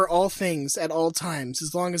 Miami, you are all things at all times,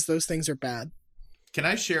 as long as those things are bad. Can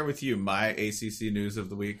I share with you my ACC news of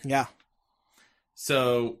the week? Yeah.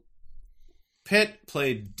 So, Pitt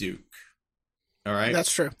played Duke. All right?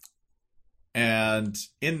 That's true. And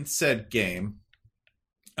in said game,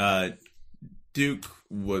 Duke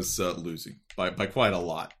was losing by quite a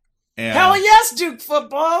lot. And hell yes, Duke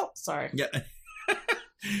football! Sorry. Yeah.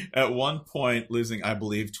 At one point, losing, I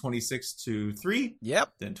believe, 26-3.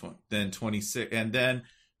 Yep. Then 26. And then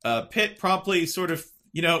Pitt promptly sort of,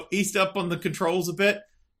 eased up on the controls a bit.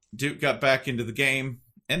 Duke got back into the game.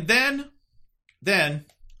 And then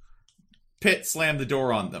Pitt slammed the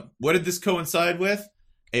door on them. What did this coincide with?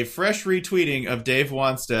 A fresh retweeting of Dave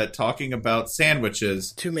Wanstead talking about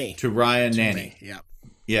sandwiches to Ryan Nanny. Yeah.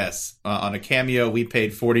 Yes, on a cameo we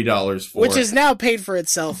paid $40 for. Which is now paid for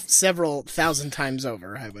itself several thousand times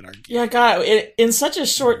over, I would argue. Yeah, God, in such a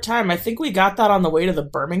short time, I think we got that on the way to the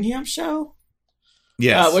Birmingham show.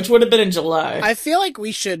 Yes. Which would have been in July. I feel like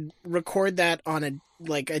we should record that on a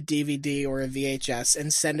DVD or a VHS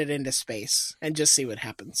and send it into space and just see what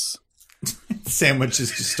happens.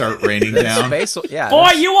 Sandwiches just start raining down. Yeah,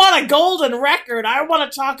 boy, you want a golden record. I want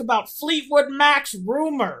to talk about Fleetwood Mac's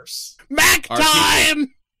rumors. Mac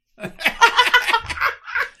time!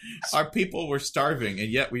 Our people were starving,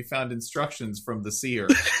 and yet we found instructions from the seer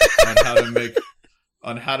on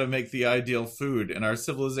how to make the ideal food, and our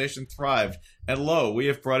civilization thrived. And lo, we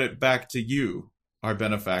have brought it back to you, our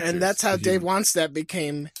benefactors. And that's how Dave Wanstead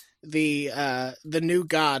became the new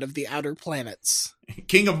god of the outer planets.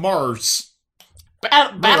 King of Mars.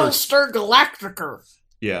 Battlestar Galactica.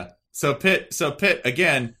 Yeah. So Pitt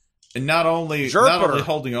again, and not only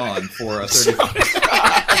holding on for a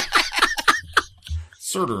 35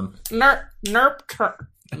 certain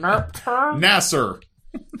Nasser.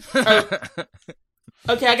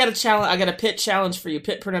 Okay, I got a challenge. I got a Pitt challenge for you.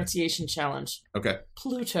 Pitt pronunciation challenge. Okay.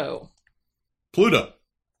 Pluto. Oh,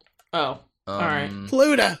 all right.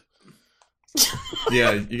 Pluto.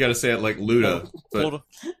 Yeah, you got to say it like Luda. But,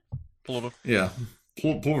 Pluto. Yeah.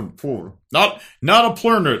 Pluto. Not a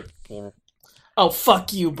planet. Oh,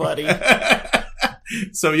 fuck you, buddy.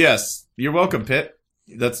 So yes, you're welcome, Pitt.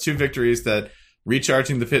 That's 2 victories that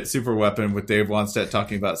recharging the Pitt super weapon with Dave Wanstead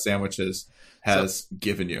talking about sandwiches has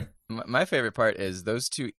given you. My favorite part is those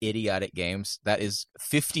 2 idiotic games. That is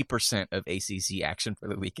 50% of ACC action for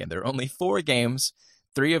the weekend. There are only 4 games.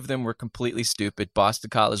 3 of them were completely stupid. Boston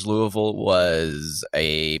College Louisville was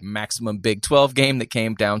a maximum Big 12 game that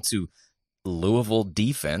came down to Louisville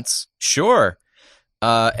defense. Sure.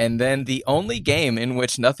 And then the only game in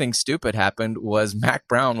which nothing stupid happened was Mac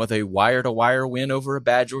Brown with a wire-to-wire win over a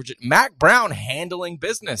bad Georgia. Mac Brown handling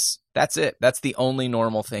business. That's it. That's the only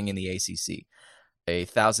normal thing in the ACC. A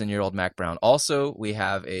 1,000-year-old Mac Brown. Also, we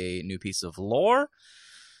have a new piece of lore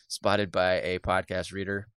spotted by a podcast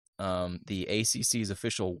reader. The ACC's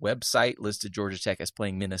official website listed Georgia Tech as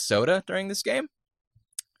playing Minnesota during this game.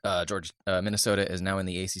 Minnesota is now in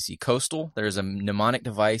the ACC Coastal. There's a mnemonic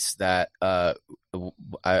device that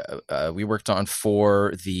we worked on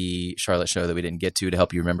for the Charlotte show that we didn't get to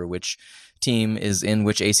help you remember which team is in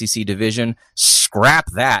which ACC division. Scrap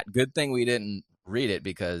that. Good thing we didn't read it,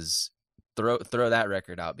 because throw that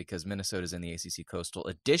record out, because Minnesota is in the ACC Coastal.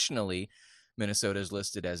 Additionally, Minnesota is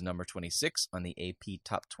listed as number 26 on the AP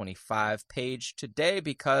Top 25 page today.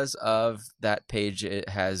 Because of that page, it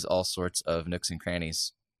has all sorts of nooks and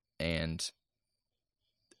crannies and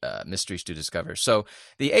mysteries to discover. So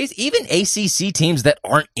even ACC teams that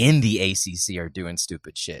aren't in the ACC are doing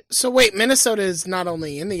stupid shit. So wait, Minnesota is not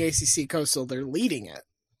only in the ACC Coastal, they're leading it.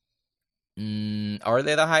 Are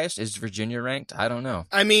they the highest? Is Virginia ranked? I don't know.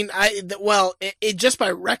 I mean, it just by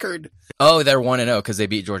record. Oh, they're 1-0 because they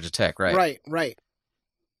beat Georgia Tech, right? Right.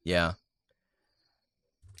 Yeah.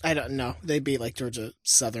 I don't know. They beat like Georgia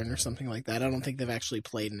Southern or something like that. I don't think they've actually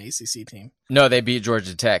played an ACC team. No, they beat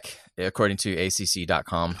Georgia Tech, according to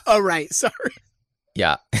ACC.com. Oh, right. Sorry.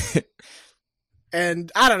 Yeah.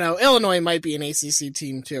 And I don't know. Illinois might be an ACC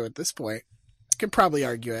team too at this point. Could probably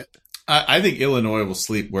argue it. I think Illinois will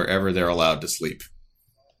sleep wherever they're allowed to sleep.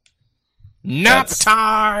 Nap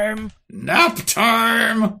time!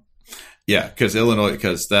 Yeah,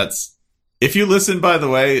 because that's... If you listen, by the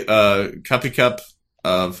way, Cuppy Cup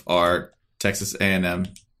of our Texas A&M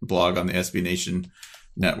blog on the SB Nation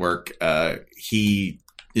network, he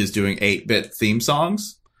is doing 8-bit theme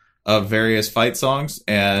songs of various fight songs,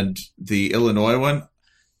 and the Illinois one,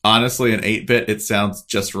 honestly, in 8-bit, it sounds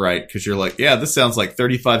just right, because you're like, yeah, this sounds like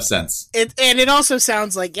 35 cents. And it also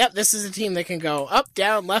sounds like, yep, this is a team that can go up,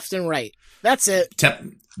 down, left, and right. That's it.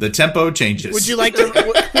 The tempo changes. Would you like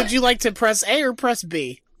to press A or press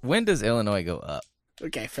B? When does Illinois go up?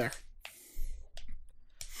 Okay, fair.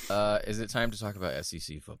 Is it time to talk about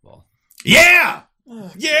SEC football? Yeah!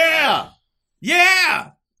 Yeah!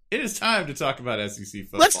 Yeah! It is time to talk about SEC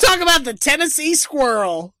football. Let's talk about the Tennessee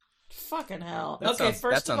Squirrel. Fucking hell. That Okay, sounds,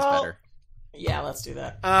 first that of sounds all, better. yeah, let's do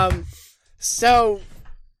that. So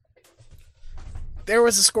there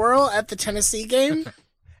was a squirrel at the Tennessee game,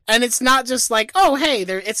 and it's not just like, oh, hey,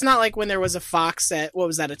 there. It's not like when there was a fox at, what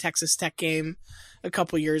was that, a Texas Tech game a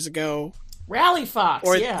couple years ago. Rally Fox,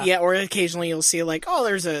 Or yeah. or occasionally you'll see like, oh,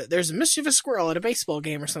 there's a mischievous squirrel at a baseball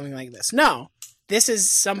game or something like this. No, this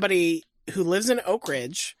is somebody who lives in Oak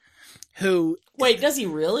Ridge. Who? Wait, does he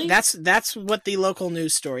really? That's what the local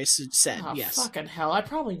news story said. Oh, yes. fucking hell! I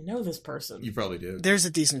probably know this person. You probably do. There's a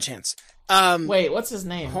decent chance. Wait, what's his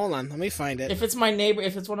name? Hold on, let me find it. If it's my neighbor,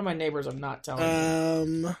 if it's one of my neighbors, I'm not telling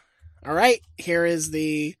you. All right. Here's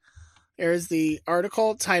the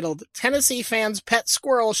article titled "Tennessee Fans Pet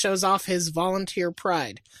Squirrel Shows Off His Volunteer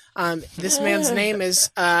Pride." This man's name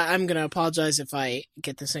is I'm gonna apologize if I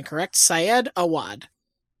get this incorrect. Syed Awad.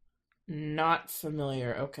 Not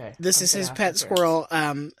familiar. Okay. This is his pet squirrel.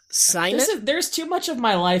 There's too much of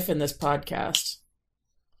my life in this podcast.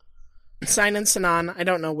 Sinan Sanan. I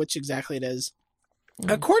don't know which exactly it is.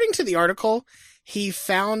 According to the article, he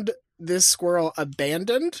found this squirrel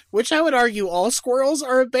abandoned, which I would argue all squirrels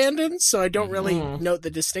are abandoned, so I don't really note the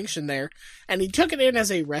distinction there. And he took it in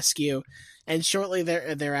as a rescue, and shortly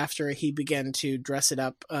thereafter he began to dress it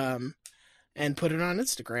up and put it on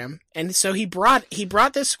Instagram. And so he brought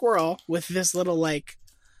this squirrel with this little like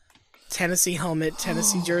Tennessee helmet,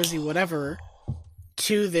 Tennessee jersey, whatever,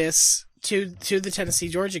 to the Tennessee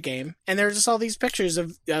Georgia game. And there are just all these pictures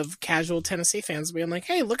of casual Tennessee fans being like,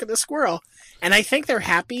 hey, look at the squirrel. And I think they're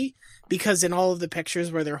happy because in all of the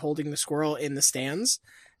pictures where they're holding the squirrel in the stands,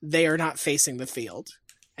 they are not facing the field.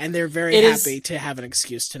 And they're very happy to have an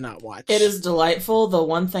excuse to not watch. It is delightful. The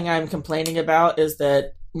one thing I'm complaining about is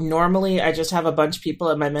that normally I just have a bunch of people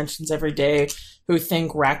at my mentions every day who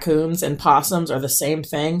think raccoons and possums are the same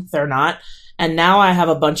thing. They're not. And now I have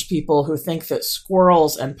a bunch of people who think that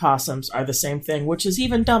squirrels and possums are the same thing, which is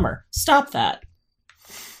even dumber. Stop that.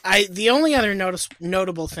 The only other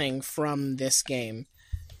notable thing from this game,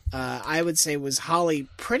 I would say, was Holly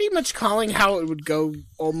pretty much calling how it would go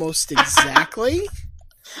almost exactly.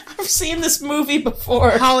 I've seen this movie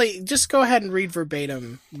before. Holly, just go ahead and read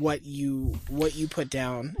verbatim what you put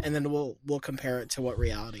down, and then we'll compare it to what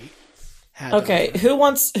reality had. Okay, who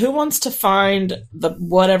wants to find the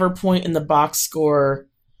whatever point in the box score?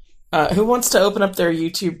 Who wants to open up their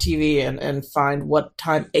YouTube TV and find what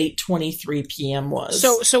time 8:23 p.m. was?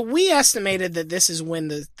 So we estimated that this is when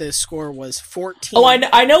the score was 14. Oh,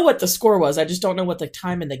 I know what the score was. I just don't know what the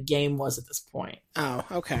time in the game was at this point. Oh,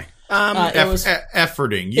 okay. It was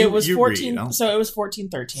efforting. It was 14. Read, you know? So it was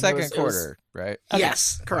 14-13. Second quarter, right? Okay.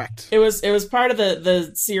 Yes, correct. It was part of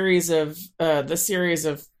the series of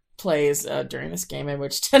plays during this game in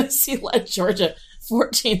which Tennessee led Georgia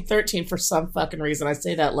 14-13 for some fucking reason. I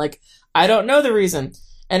say that like I don't know the reason.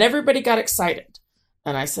 And everybody got excited.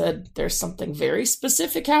 And I said, there's something very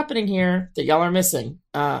specific happening here that y'all are missing.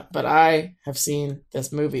 But I have seen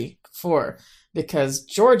this movie before because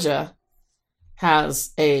Georgia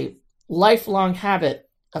has a lifelong habit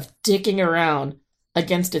of dicking around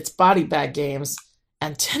against its body bag games.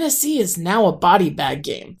 And Tennessee is now a body bag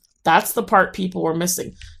game. That's the part people were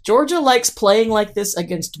missing. Georgia likes playing like this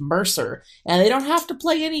against Mercer, and they don't have to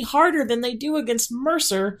play any harder than they do against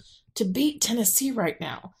Mercer to beat Tennessee right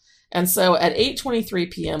now. And so at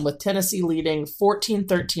 8:23 p.m. with Tennessee leading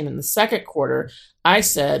 14-13 in the second quarter, I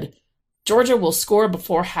said, Georgia will score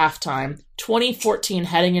before halftime, 2014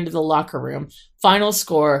 heading into the locker room. Final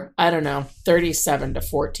score, I don't know,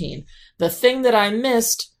 37-14. The thing that I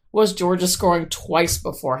missed was Georgia scoring twice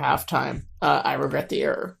before halftime. I regret the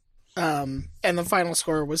error. And the final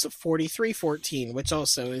score was 43-14, which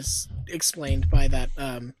also is explained by that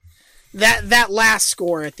that last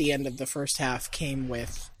score at the end of the first half came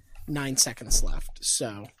with 9 seconds left.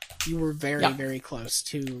 So you were very, very close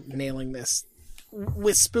to nailing this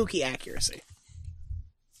with spooky accuracy.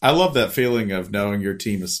 I love that feeling of knowing your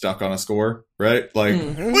team is stuck on a score, right? Like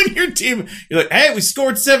when your team, you're like, hey, we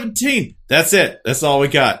scored 17. That's it. That's all we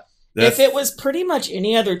got. If it was pretty much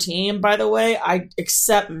any other team, by the way,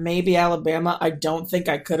 except maybe Alabama, I don't think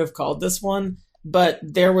I could have called this one. But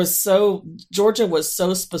Georgia was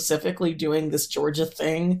so specifically doing this Georgia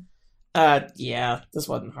thing. This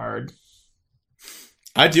wasn't hard.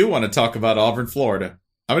 I do want to talk about Auburn, Florida.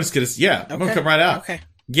 I'm going to come right out. Okay.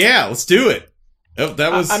 Yeah, let's do it. Oh,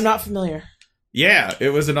 that was. I'm not familiar. Yeah, it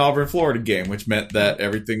was an Auburn-Florida game, which meant that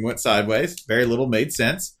everything went sideways. Very little made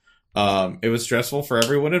sense. It was stressful for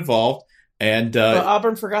everyone involved. And But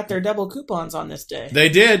Auburn forgot their double coupons on this day. They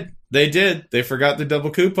did. They forgot the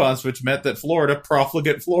double coupons, which meant that Florida,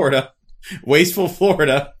 profligate Florida, wasteful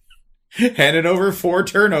Florida, handed over 4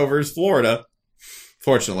 turnovers, Florida.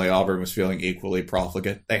 Fortunately, Auburn was feeling equally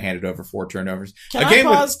profligate. They handed over 4 turnovers. Can I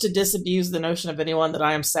pause to disabuse the notion of anyone that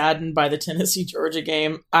I am saddened by the Tennessee-Georgia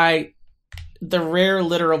game? The rare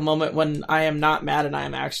literal moment when I am not mad and I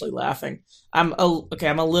am actually laughing. I'm a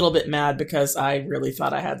little bit mad because I really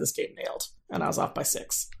thought I had this game nailed, and I was off by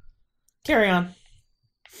 6. Carry on.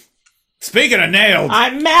 Speaking of nailed,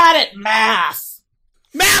 I'm mad at math.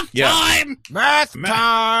 Math time! Math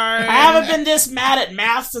time! I haven't been this mad at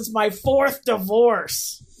math since my 4th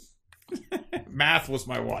divorce. Math was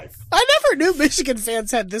my wife. I never knew Michigan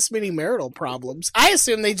fans had this many marital problems. I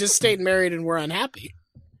assume they just stayed married and were unhappy.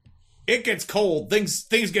 It gets cold. Things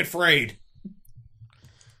get frayed.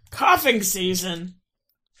 Cuffing season.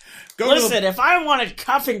 Listen, if I wanted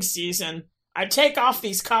cuffing season, I'd take off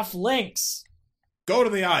these cuff links. Go to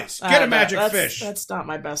the ice. Get a magic fish. That's not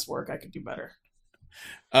my best work. I could do better.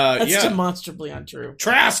 That's demonstrably untrue.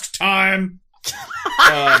 Trask time.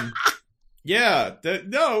 Yeah.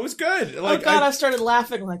 No, it was good. Like, oh God, I started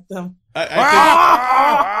laughing like them.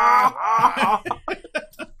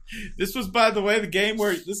 This was, by the way, the game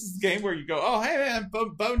where you go, oh, hey, man,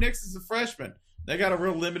 Bo Nix is a freshman. They got a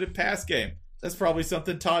real limited pass game. That's probably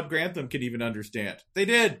something Todd Grantham could even understand. They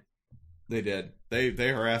did. They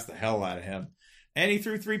harassed the hell out of him. And he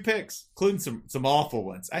threw 3 picks, including some awful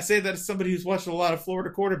ones. I say that as somebody who's watched a lot of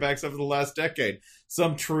Florida quarterbacks over the last decade.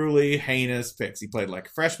 Some truly heinous picks. He played like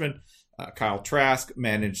a freshman. Kyle Trask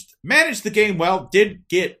managed the game well. Did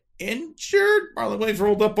get injured. Marlon Williams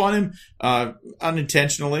rolled up on him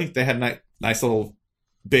unintentionally. They had a nice little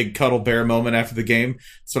big cuddle bear moment after the game.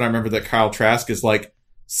 That's when I remember that Kyle Trask is like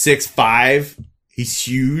 6'5". He's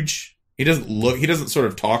huge. He doesn't sort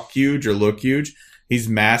of talk huge or look huge. He's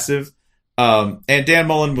massive. And Dan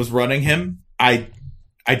Mullen was running him. I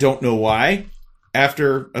don't know why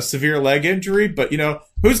after a severe leg injury, but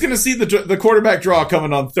who's going to see the quarterback draw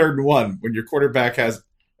coming on 3rd and 1 when your quarterback has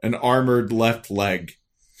an armored left leg?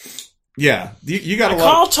 Yeah, you got to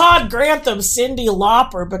call Todd Grantham Cindy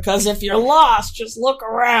Lauper, because if you're lost, just look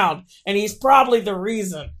around, and he's probably the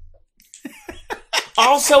reason.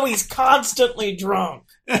 Also, he's constantly drunk.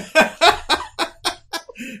 And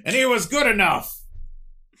he was good enough.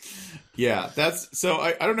 Yeah,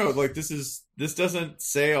 I don't know. Like, this doesn't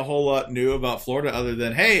say a whole lot new about Florida other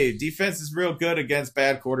than, hey, defense is real good against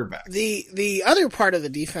bad quarterbacks. The other part of the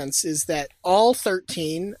defense is that all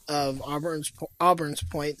 13 of Auburn's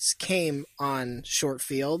points came on short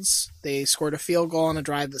fields. They scored a field goal on a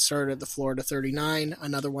drive that started at the Florida 39,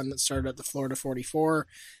 another one that started at the Florida 44.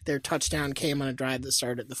 Their touchdown came on a drive that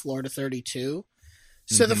started at the Florida 32.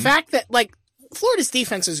 So the fact that, like, Florida's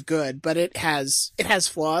defense is good, but it has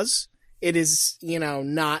flaws. It is,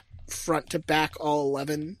 not front to back all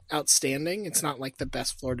 11 outstanding. It's not like the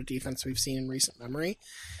best Florida defense we've seen in recent memory.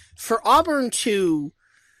 For Auburn to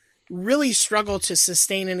really struggle to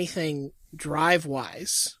sustain anything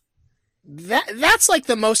drive-wise, that's like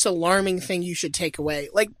the most alarming thing you should take away.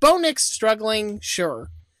 Like, Bo Nix struggling,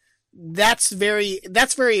 sure. That's very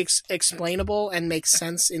explainable and makes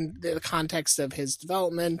sense in the context of his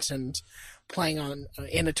development and playing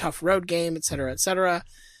in a tough road game, et cetera, et cetera.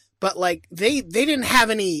 But, like, they didn't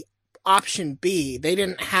have any option B. They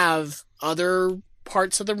didn't have other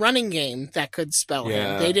parts of the running game that could spell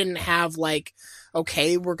him. They didn't have, like,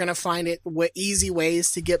 okay, we're going to find easy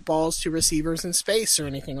ways to get balls to receivers in space or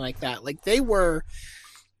anything like that. Like, they were,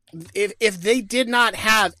 if they did not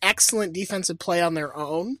have excellent defensive play on their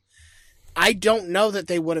own, I don't know that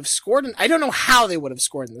they would have scored. I don't know how they would have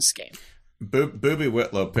scored in this game. Boobie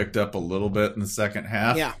Whitlow picked up a little bit in the second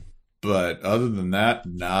half. Yeah. But other than that,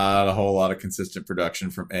 not a whole lot of consistent production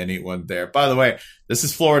from anyone there. By the way, this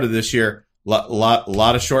is Florida this year.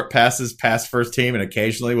 Lot of short passes past first team, and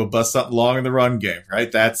occasionally we'll bust something long in the run game,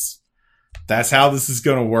 right? That's how this is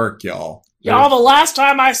going to work, y'all. Y'all, the last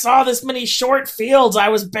time I saw this many short fields, I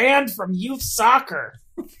was banned from youth soccer.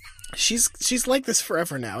 She's like this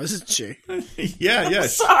forever now, isn't she? Yeah. I'm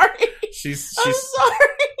sorry. She's sorry.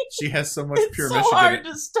 She has so much pure so Michigan. Hard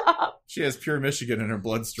to stop. She has pure Michigan in her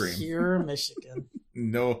bloodstream. Pure Michigan.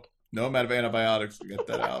 No amount of antibiotics to get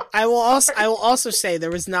that out. I will also say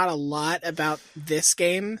there was not a lot about this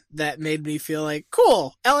game that made me feel like,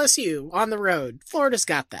 cool, LSU on the road. Florida's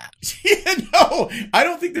got that. Yeah, no, I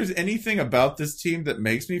don't think there's anything about this team that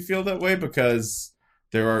makes me feel that way, because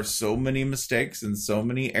There are so many mistakes and so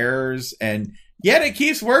many errors, and yet it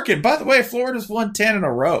keeps working. By the way, Florida's won 10 in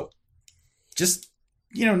a row. Just,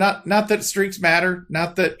 not that streaks matter,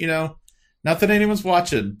 not that anyone's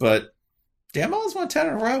watching, but Dama's won 10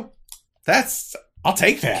 in a row. I'll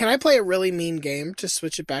take that. Can I play a really mean game to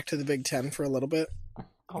switch it back to the Big Ten for a little bit?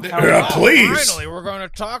 Please. Finally, we're going to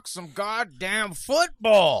talk some goddamn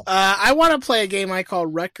football. I want to play a game I call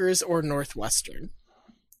Rutgers or Northwestern.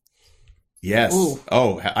 Yes. Ooh.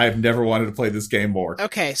 Oh, I've never wanted to play this game more.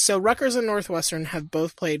 Okay, so Rutgers and Northwestern have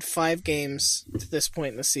both played 5 games to this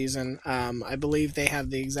point in the season. I believe they have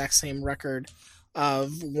the exact same record of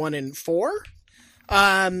 1-4.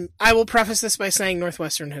 I will preface this by saying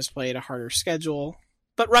Northwestern has played a harder schedule,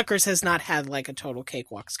 but Rutgers has not had like a total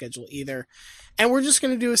cakewalk schedule either. And we're just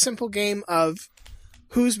going to do a simple game of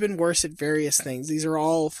who's been worse at various things. These are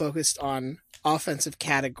all focused on offensive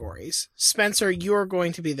categories. Spencer, you're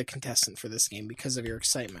going to be the contestant for this game because of your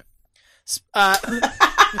excitement.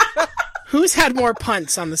 Who's had more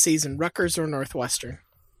punts on the season, Rutgers or Northwestern?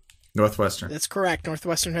 Northwestern. That's correct.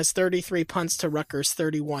 Northwestern has 33 punts to Rutgers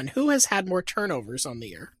 31. Who has had more turnovers on the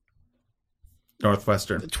year?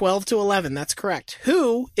 Northwestern. 12-11. That's correct.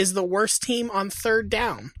 Who is the worst team on third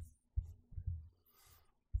down?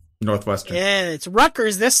 Northwestern. Yeah, it's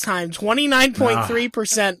Rutgers this time.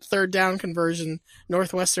 29.3% third down conversion.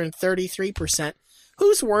 Northwestern 33%.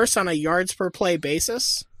 Who's worse on a yards per play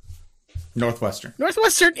basis? Northwestern.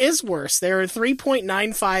 Northwestern is worse. They're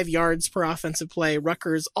 3.95 yards per offensive play.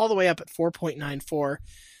 Rutgers all the way up at 4.94.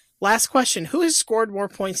 Last question. Who has scored more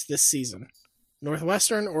points this season?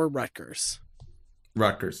 Northwestern or Rutgers?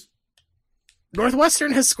 Rutgers.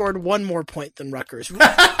 Northwestern has scored 1 more point than Rutgers.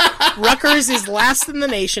 Rutgers is last in the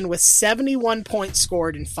nation with 71 points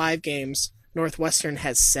scored in 5 games. Northwestern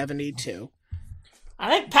has 72. I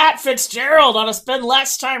think Pat Fitzgerald ought to spend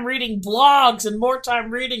less time reading blogs and more time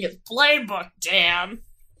reading his playbook, Dan.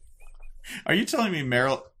 Are you telling me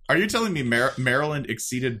Maryland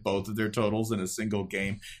exceeded both of their totals in a single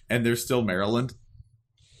game, and they're still Maryland?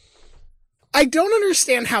 I don't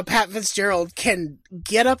understand how Pat Fitzgerald can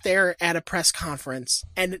get up there at a press conference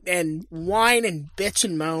and whine and bitch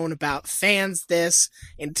and moan about fans this,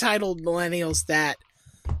 entitled millennials that,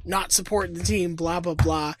 not supporting the team, blah, blah,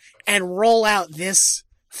 blah, and roll out this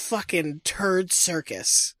fucking turd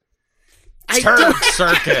circus.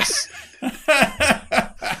 Circus.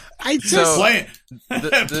 I just...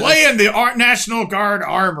 Playing the National Guard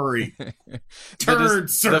Armory.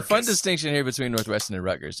 Turd circus. The fun distinction here between Northwestern and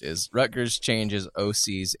Rutgers is Rutgers changes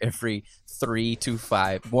OCs every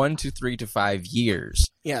 1 to 3 to 5 years.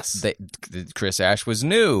 Yes. Chris Ash was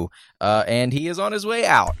new, and he is on his way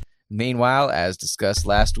out. Meanwhile, as discussed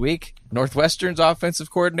last week, Northwestern's offensive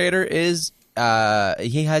coordinator is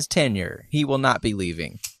he has tenure. He will not be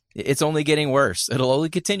leaving. It's only getting worse. It'll only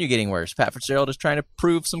continue getting worse. Pat Fitzgerald is trying to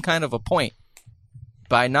prove some kind of a point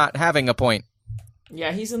by not having a point.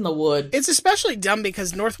 Yeah, he's in the wood. It's especially dumb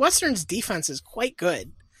because Northwestern's defense is quite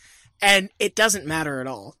good, and it doesn't matter at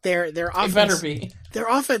all. Their offense, it better be. Their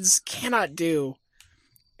offense cannot do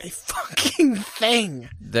a fucking thing.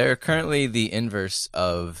 They're currently the inverse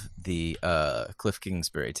of the Cliff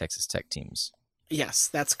Kingsbury Texas Tech teams. Yes,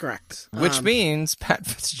 that's correct. Which means Pat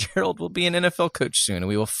Fitzgerald will be an NFL coach soon, and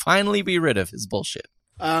we will finally be rid of his bullshit.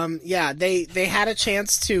 Yeah, they had a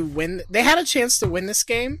chance to win. They had a chance to win this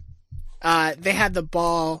game. They had the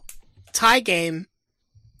ball tie game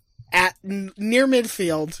at near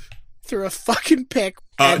midfield through a fucking pick.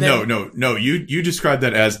 No. You described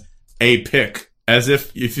that as a pick, as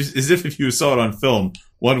if if you saw it on film,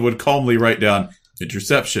 one would calmly write down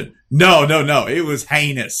interception. No. It was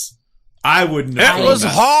heinous. I wouldn't. It was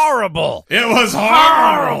horrible. It was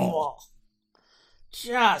horrible.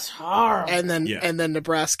 Just horrible. And then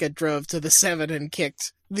Nebraska drove to the 7 and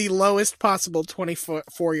kicked the lowest possible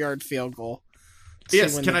 24-yard field goal.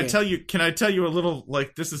 Yes, can I tell you a little,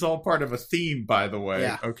 like, this is all part of a theme, by the way.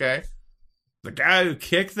 Yeah. Okay. The guy who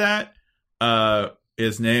kicked that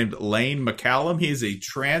is named Lane McCallum. He's a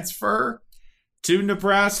transfer to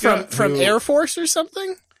Nebraska from Air Force or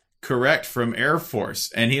something? Correct, from Air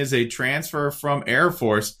Force. And he is a transfer from Air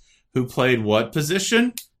Force who played what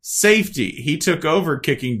position? Safety. He took over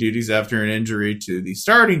kicking duties after an injury to the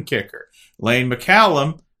starting kicker, Lane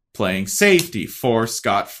McCallum, playing safety for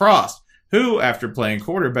Scott Frost, who, after playing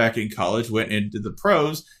quarterback in college, went into the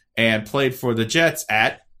pros and played for the Jets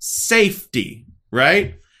at safety,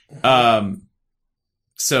 right?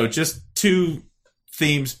 So just two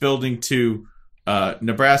themes building to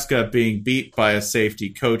Nebraska being beat by a safety,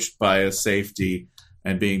 coached by a safety,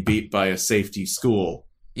 and being beat by a safety school.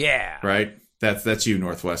 Yeah. Right? That's you,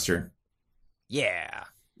 Northwestern. Yeah.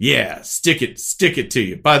 Yeah, stick it to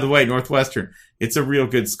you. By the way, Northwestern, it's a real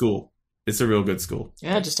good school. It's a real good school.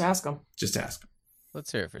 Yeah, just ask them. Just ask them.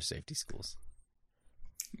 Let's hear it for Safety Schools.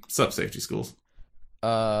 What's up, Safety Schools?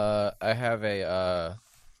 I have a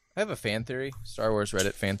fan theory, Star Wars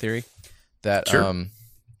Reddit fan theory, that Sure.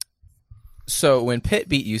 So when Pitt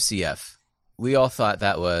beat UCF, we all thought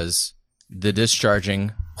that was the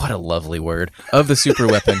discharging, what a lovely word, of the super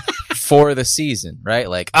weapon for the season, right?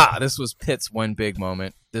 Like, this was Pitt's one big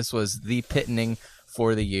moment. This was the Pittening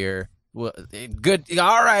for the year. Well, good.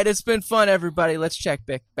 All right, it's been fun, everybody. Let's check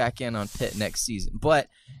back in on Pitt next season. But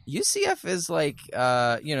UCF is like,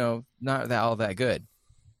 not all that good.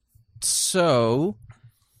 So,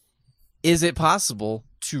 is it possible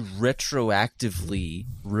to retroactively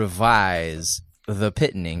revise the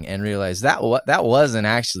Pittening and realize that wasn't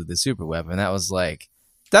actually the super weapon? That was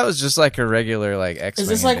just like a regular X-Wing. Is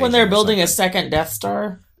this like when they're building a second Death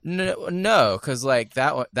Star? No, because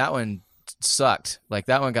that one sucked. Like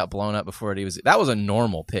that one got blown up before it was. That was a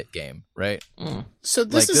normal Pitt game, right? So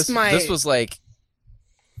this was like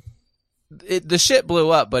the shit blew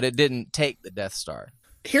up, but it didn't take the Death Star.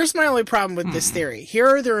 Here's my only problem with this theory. Here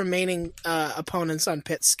are the remaining opponents on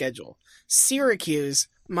Pitt's schedule: Syracuse,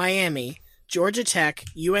 Miami, Georgia Tech,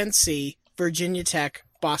 UNC, Virginia Tech,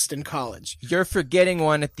 Boston College. You're forgetting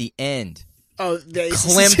one at the end. Oh,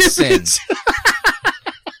 Clemson.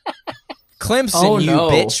 Clemson,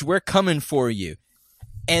 bitch, we're coming for you.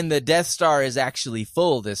 And the Death Star is actually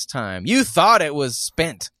full this time. You thought it was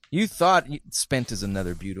spent. You thought spent is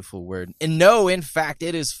another beautiful word. And no, in fact,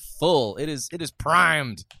 it is full. It is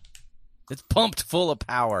primed. It's pumped full of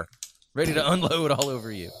power. Ready to unload all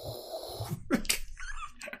over you.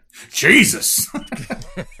 Jesus.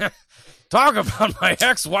 Talk about my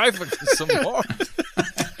ex-wife some more.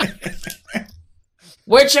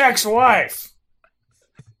 Which ex-wife?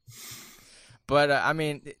 But,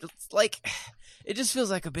 it's like, it just feels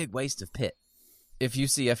like a big waste of Pitt if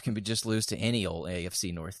UCF can just lose to any old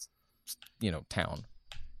AFC North, town.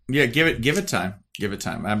 Yeah, give it time. Give it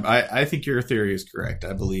time. I think your theory is correct.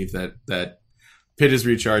 I believe that Pitt is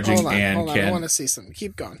recharging hold on, can. I want to see something.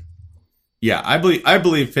 Keep going. Yeah, I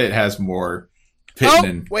believe Pitt has more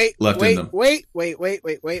Pittman left in them. Wait.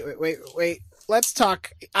 Let's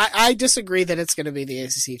talk. I disagree that it's going to be the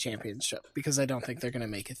ACC championship because I don't think they're going to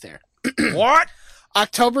make it there. What?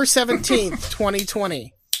 October 17th,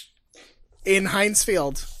 2020, in Heinz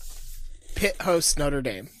Field, Pitt hosts Notre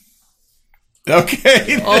Dame.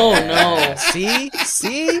 Okay. Oh no! See.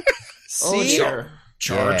 Oh, sure.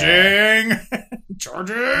 Charging.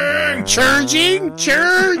 Yeah. Charging.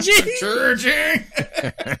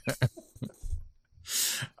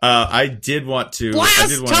 I did want to.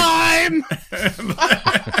 Blast time!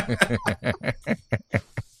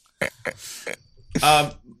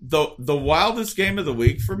 The wildest game of the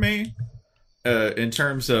week for me, in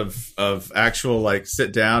terms of actual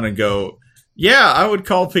sit down and go, yeah, I would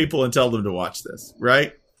call people and tell them to watch this,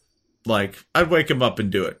 right? Like I'd wake them up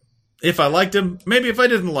and do it. If I liked them, maybe if I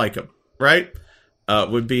didn't like them, right?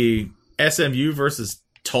 Would be SMU versus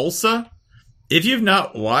Tulsa. If you've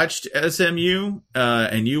not watched SMU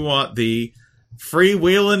and you want the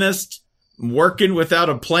freewheelingest, working without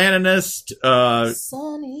a planninist,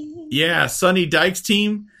 Sonny Dykes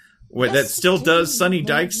team that still does Sonny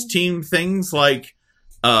Dykes team things like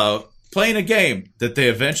playing a game that they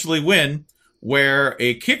eventually win where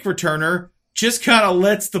a kick returner just kind of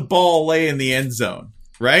lets the ball lay in the end zone,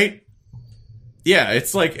 right? Yeah,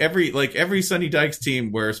 it's like every Sonny Dykes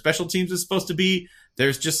team where special teams is supposed to be,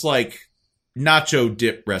 there's just nacho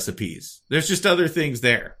dip recipes. There's just other things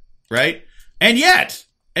there, right? And yet,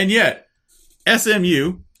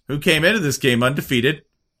 SMU, who came into this game undefeated,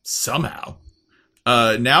 somehow,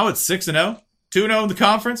 now it's 6-0, 2-0 in the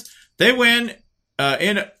conference. They win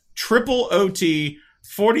in triple OT,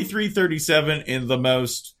 43-37 in the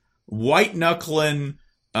most white-knuckling,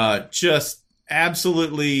 just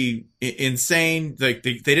absolutely insane. They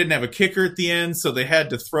didn't have a kicker at the end, so they had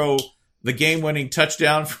to throw the game-winning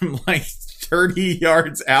touchdown from 30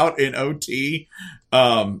 yards out in OT,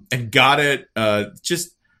 and got it.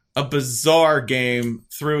 Just a bizarre game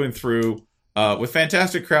through and through, with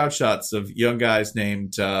fantastic crowd shots of young guys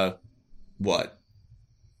named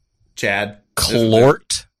Chad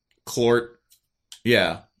Clort,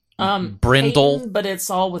 yeah, Brindle, Peyton, but it's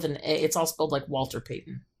all with an A. It's all spelled like Walter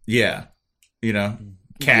Payton. Yeah,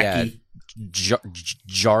 khaki,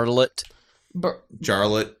 Jarlet.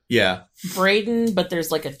 Jarlet, yeah. Braden, but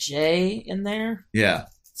there's a J in there. Yeah,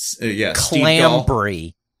 yeah.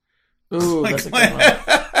 Clambry. Ooh, that's a good one.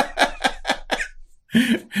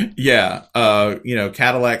 Yeah,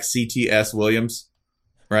 Cadillac CTS Williams,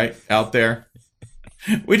 right out there.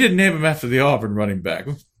 We didn't name him after the Auburn running back,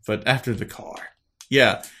 but after the car.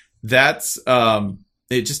 Yeah, that's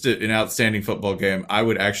just an outstanding football game. I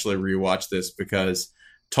would actually rewatch this because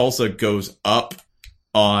Tulsa goes up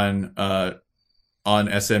on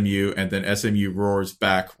SMU, and then SMU roars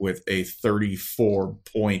back with a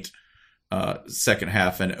 34-point second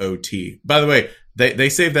half and OT. By the way, they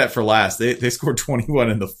saved that for last. They scored 21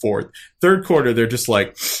 in the fourth. Third quarter, they're just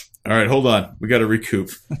like, all right, hold on. We got to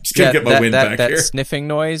recoup. Just got to get my wind back here. That sniffing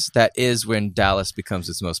noise, that is when Dallas becomes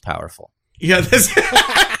its most powerful. Yeah.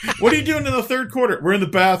 What are you doing in the third quarter? We're in the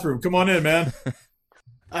bathroom. Come on in, man.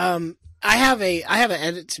 I have an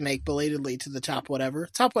edit to make belatedly to the top whatever.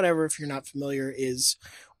 Top whatever, if you're not familiar, is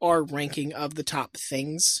our ranking of the top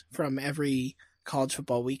things from every college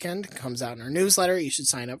football weekend. It comes out in our newsletter. You should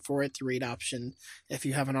sign up for it, the read option, if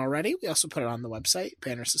you haven't already. We also put it on the website,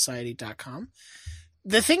 bannersociety.com.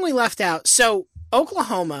 The thing we left out, so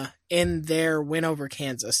Oklahoma, in their win over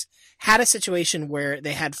Kansas, had a situation where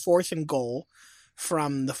they had 4th and goal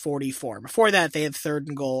from the 44. Before that, they had 3rd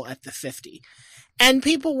and goal at the 50. And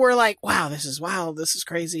people were like, wow, this is wild, this is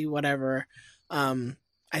crazy, whatever. I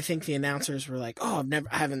think the announcers were like, oh,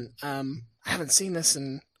 I haven't seen this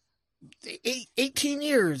in 18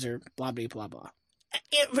 years, or blah, blah, blah, blah.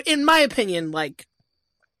 In my opinion, like,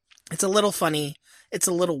 it's a little funny, it's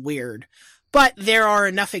a little weird, but there are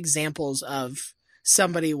enough examples of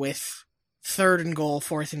somebody with 3rd and goal,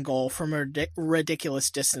 4th and goal from a ridiculous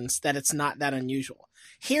distance that it's not that unusual.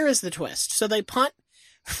 Here is the twist. So they punt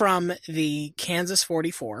from the Kansas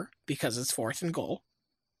 44 because it's 4th and goal.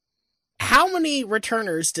 How many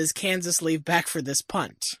returners does Kansas leave back for this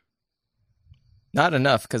punt? Not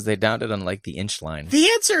enough, because they downed it on like the inch line. The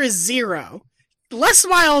answer is 0. Les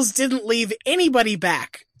Miles didn't leave anybody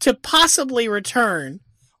back to possibly return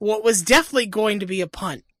what was definitely going to be a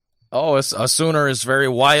punt. Oh, a Sooner is very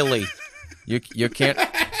wily. You can't.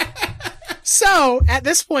 So at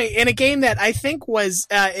this point in a game that I think was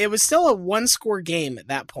it was still a 1-score game at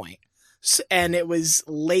that point, and it was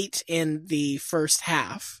late in the first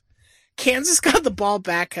half. Kansas got the ball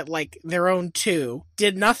back at like their own 2,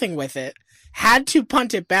 did nothing with it, had to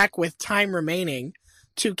punt it back with time remaining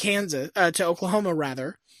to Oklahoma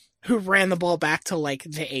rather, who ran the ball back to like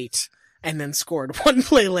the 8 and then scored one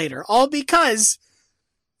play later, all because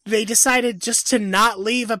they decided just to not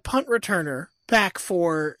leave a punt returner back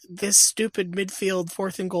for this stupid midfield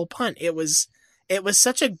 4th and goal punt. It was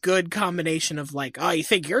such a good combination of like, oh, you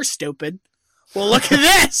think you're stupid? Well, look at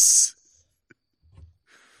this.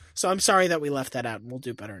 So I'm sorry that we left that out, and we'll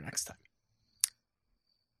do better next time.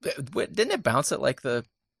 Didn't it bounce at like the,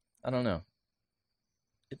 I don't know.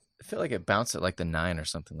 I feel like it bounced at like the 9 or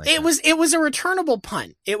something like that. It was a returnable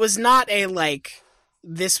punt. It was not a like,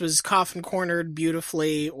 this was coffin cornered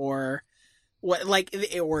beautifully, or what, like,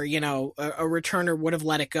 or, you know, a returner would have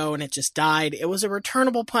let it go and it just died. It was a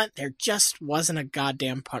returnable punt. There just wasn't a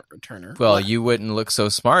goddamn punt returner. Well, you wouldn't look so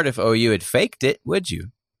smart if OU had faked it, would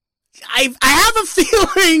you? I have a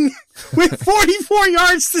feeling with 44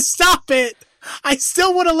 yards to stop it, I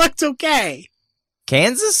still would have looked okay.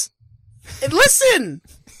 Kansas? Listen!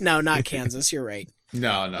 No, not Kansas. You're right.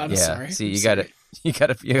 No. I'm sorry. See, you gotta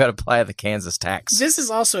apply the Kansas tax. This is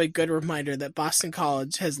also a good reminder that Boston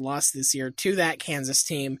College has lost this year to that Kansas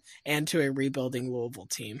team and to a rebuilding Louisville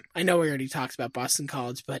team. I know we already talked about Boston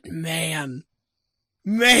College, but man,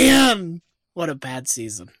 what a bad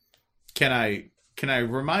season. Can I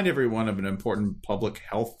remind everyone of an important public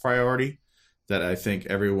health priority that I think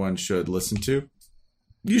everyone should listen to?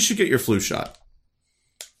 You should get your flu shot.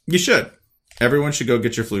 You should. Everyone should go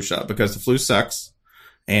get your flu shot, because the flu sucks,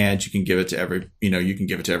 and you can give it to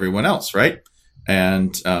everyone else, right?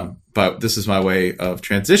 And but this is my way of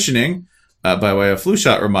transitioning by way of flu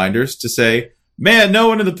shot reminders to say, man, no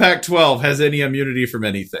one in the Pac-12 has any immunity from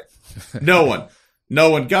anything. No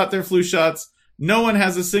one got their flu shots. No one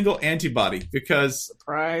has a single antibody because...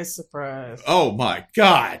 Surprise. Oh, my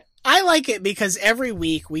God. I like it because every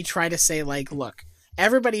week we try to say, like, look,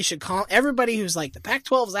 everybody who's like, the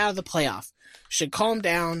Pac-12's out of the playoff should calm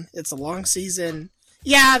down. It's a long season.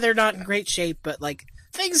 Yeah, they're not in great shape, but, like,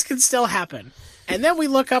 things can still happen. And then we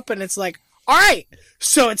look up and it's like, all right,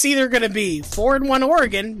 so it's either going to be 4-1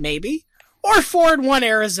 Oregon, maybe, or 4-1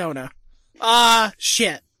 Arizona.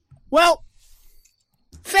 Shit. Well,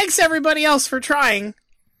 thanks everybody else for trying.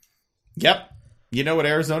 Yep. You know what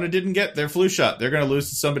Arizona didn't get? Their flu shot. They're going to lose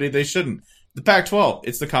to somebody they shouldn't. The Pac-12,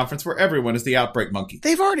 it's the conference where everyone is the outbreak monkey.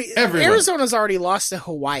 Arizona's already lost to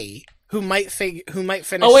Hawaii, who might finish.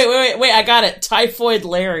 Oh, wait, I got it. Typhoid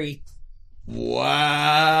Larry.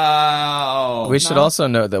 Wow. We should also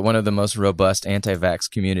note that one of the most robust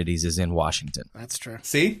anti-vax communities is in Washington. That's true.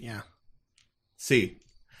 See? Yeah. See.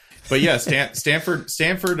 But yeah, Stanford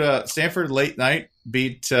late night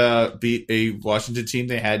beat a Washington team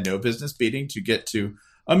they had no business beating to get to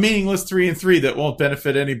a meaningless 3-3 that won't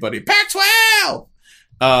benefit anybody. Pac-12.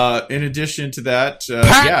 In addition to that,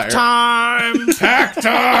 Pack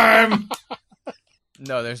time.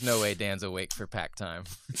 No, there's no way Dan's awake for pack time.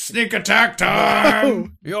 Sneak attack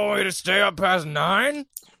time. You want me to stay up past 9?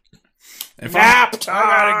 Nap time.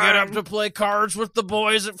 I gotta get up to play cards with the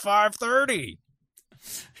boys at 5:30.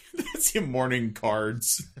 That's your morning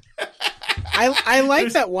cards. I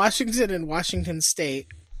like that Washington and Washington State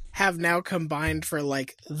have now combined for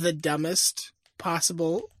like the dumbest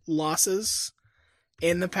possible losses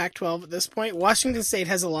in the Pac-12 at this point. Washington State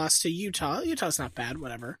has a loss to Utah. Utah's not bad,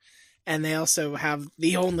 whatever. And they also have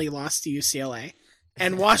the only loss to UCLA.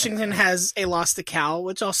 And Washington has a loss to Cal,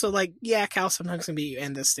 which also, like, yeah, Cal sometimes can beat you,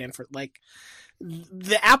 and to Stanford. Like,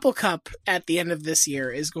 the Apple Cup at the end of this year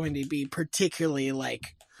is going to be particularly,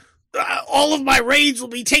 like, all of my rage will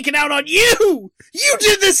be taken out on you! You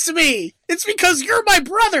did this to me! It's because you're my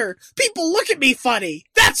brother! People look at me funny!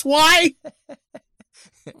 That's why!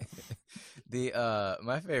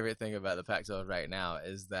 My favorite thing about the Pac-12 right now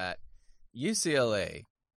is that UCLA...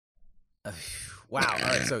 Wow. All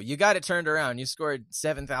right, so you got it turned around. You scored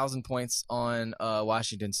 7,000 points on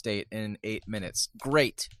Washington State in 8 minutes.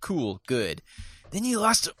 Great. Cool. Good. Then you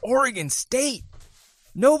lost to Oregon State.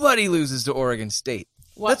 Nobody loses to Oregon State.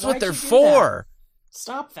 That's what they're for.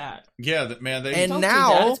 Stop that. Yeah, man. Don't do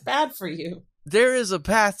that. It's bad for you. There is a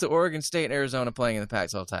path to Oregon State and Arizona playing in the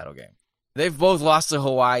Pac-12 title game. They've both lost to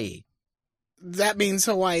Hawaii. That means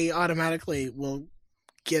Hawaii automatically will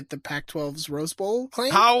get the Pac-12's Rose Bowl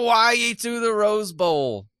claim? Hawaii to the Rose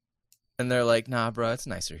Bowl. And they're like, nah, bro, it's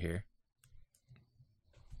nicer here.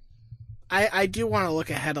 I do want to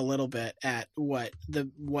look ahead a little bit at what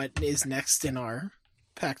is next in our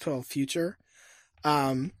Pac-12 future.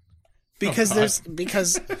 Because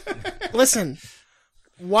listen,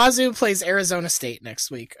 Wazoo plays Arizona State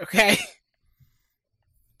next week, okay?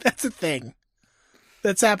 That's a thing.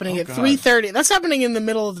 That's happening at 3:30. That's happening in the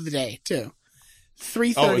middle of the day, too.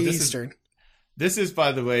 3:30 Eastern. This is,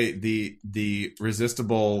 by the way, the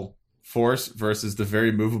resistible force versus the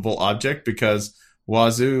very movable object, because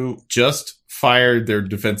Wazoo just fired their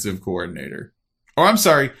defensive coordinator. Or I'm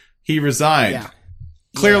sorry, he resigned. Yeah.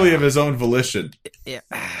 Clearly of his own volition. Yeah,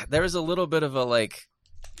 there was a little bit of a, like,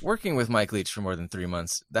 working with Mike Leach for more than 3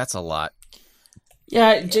 months. That's a lot.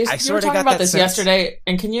 Yeah, Jason, you were talking about this yesterday,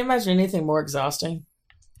 and can you imagine anything more exhausting?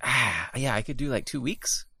 Yeah, I could do like 2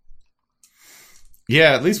 weeks.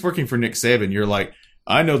 Yeah, at least working for Nick Saban, you're like,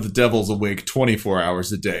 I know the devil's awake 24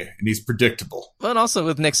 hours a day, and he's predictable. Well, and also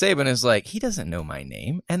with Nick Saban is like, he doesn't know my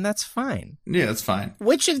name, and that's fine. Yeah, that's fine.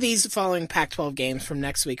 Which of these following Pac-12 games from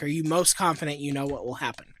next week are you most confident you know what will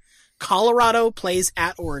happen? Colorado plays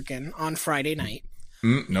at Oregon on Friday night.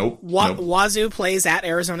 Nope. Wazoo plays at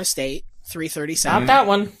Arizona State, 3:37. Not that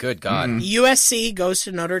one. Good God. USC goes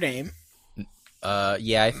to Notre Dame.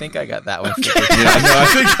 Yeah, I think I got that one.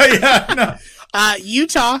 Okay.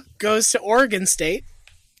 Utah goes to Oregon State.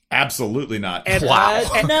 Absolutely not. And,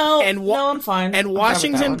 No, I'm fine. And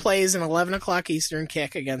Washington plays an 11 o'clock Eastern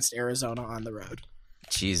kick against Arizona on the road.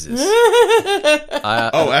 Jesus.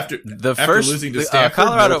 After losing to Stanford,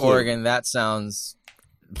 Colorado, Oregon, that sounds...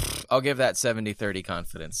 I'll give that 70-30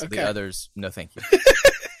 confidence. Okay. The others, no thank you.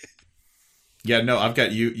 Yeah, no, I've got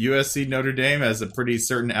USC Notre Dame as a pretty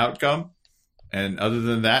certain outcome. And other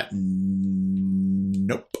than that,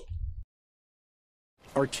 nope.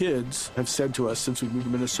 Our kids have said to us since we moved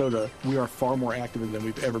to Minnesota, we are far more active than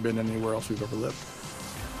we've ever been anywhere else we've ever lived.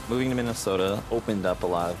 Moving to Minnesota opened up a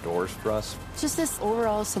lot of doors for us. Just this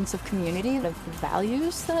overall sense of community, of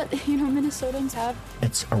values that, Minnesotans have.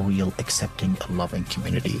 It's a real accepting, loving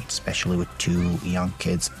community, especially with 2 young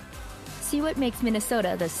kids. See what makes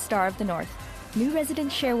Minnesota the star of the North. New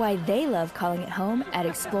residents share why they love calling it home at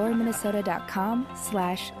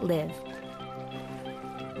exploreminnesota.com/live.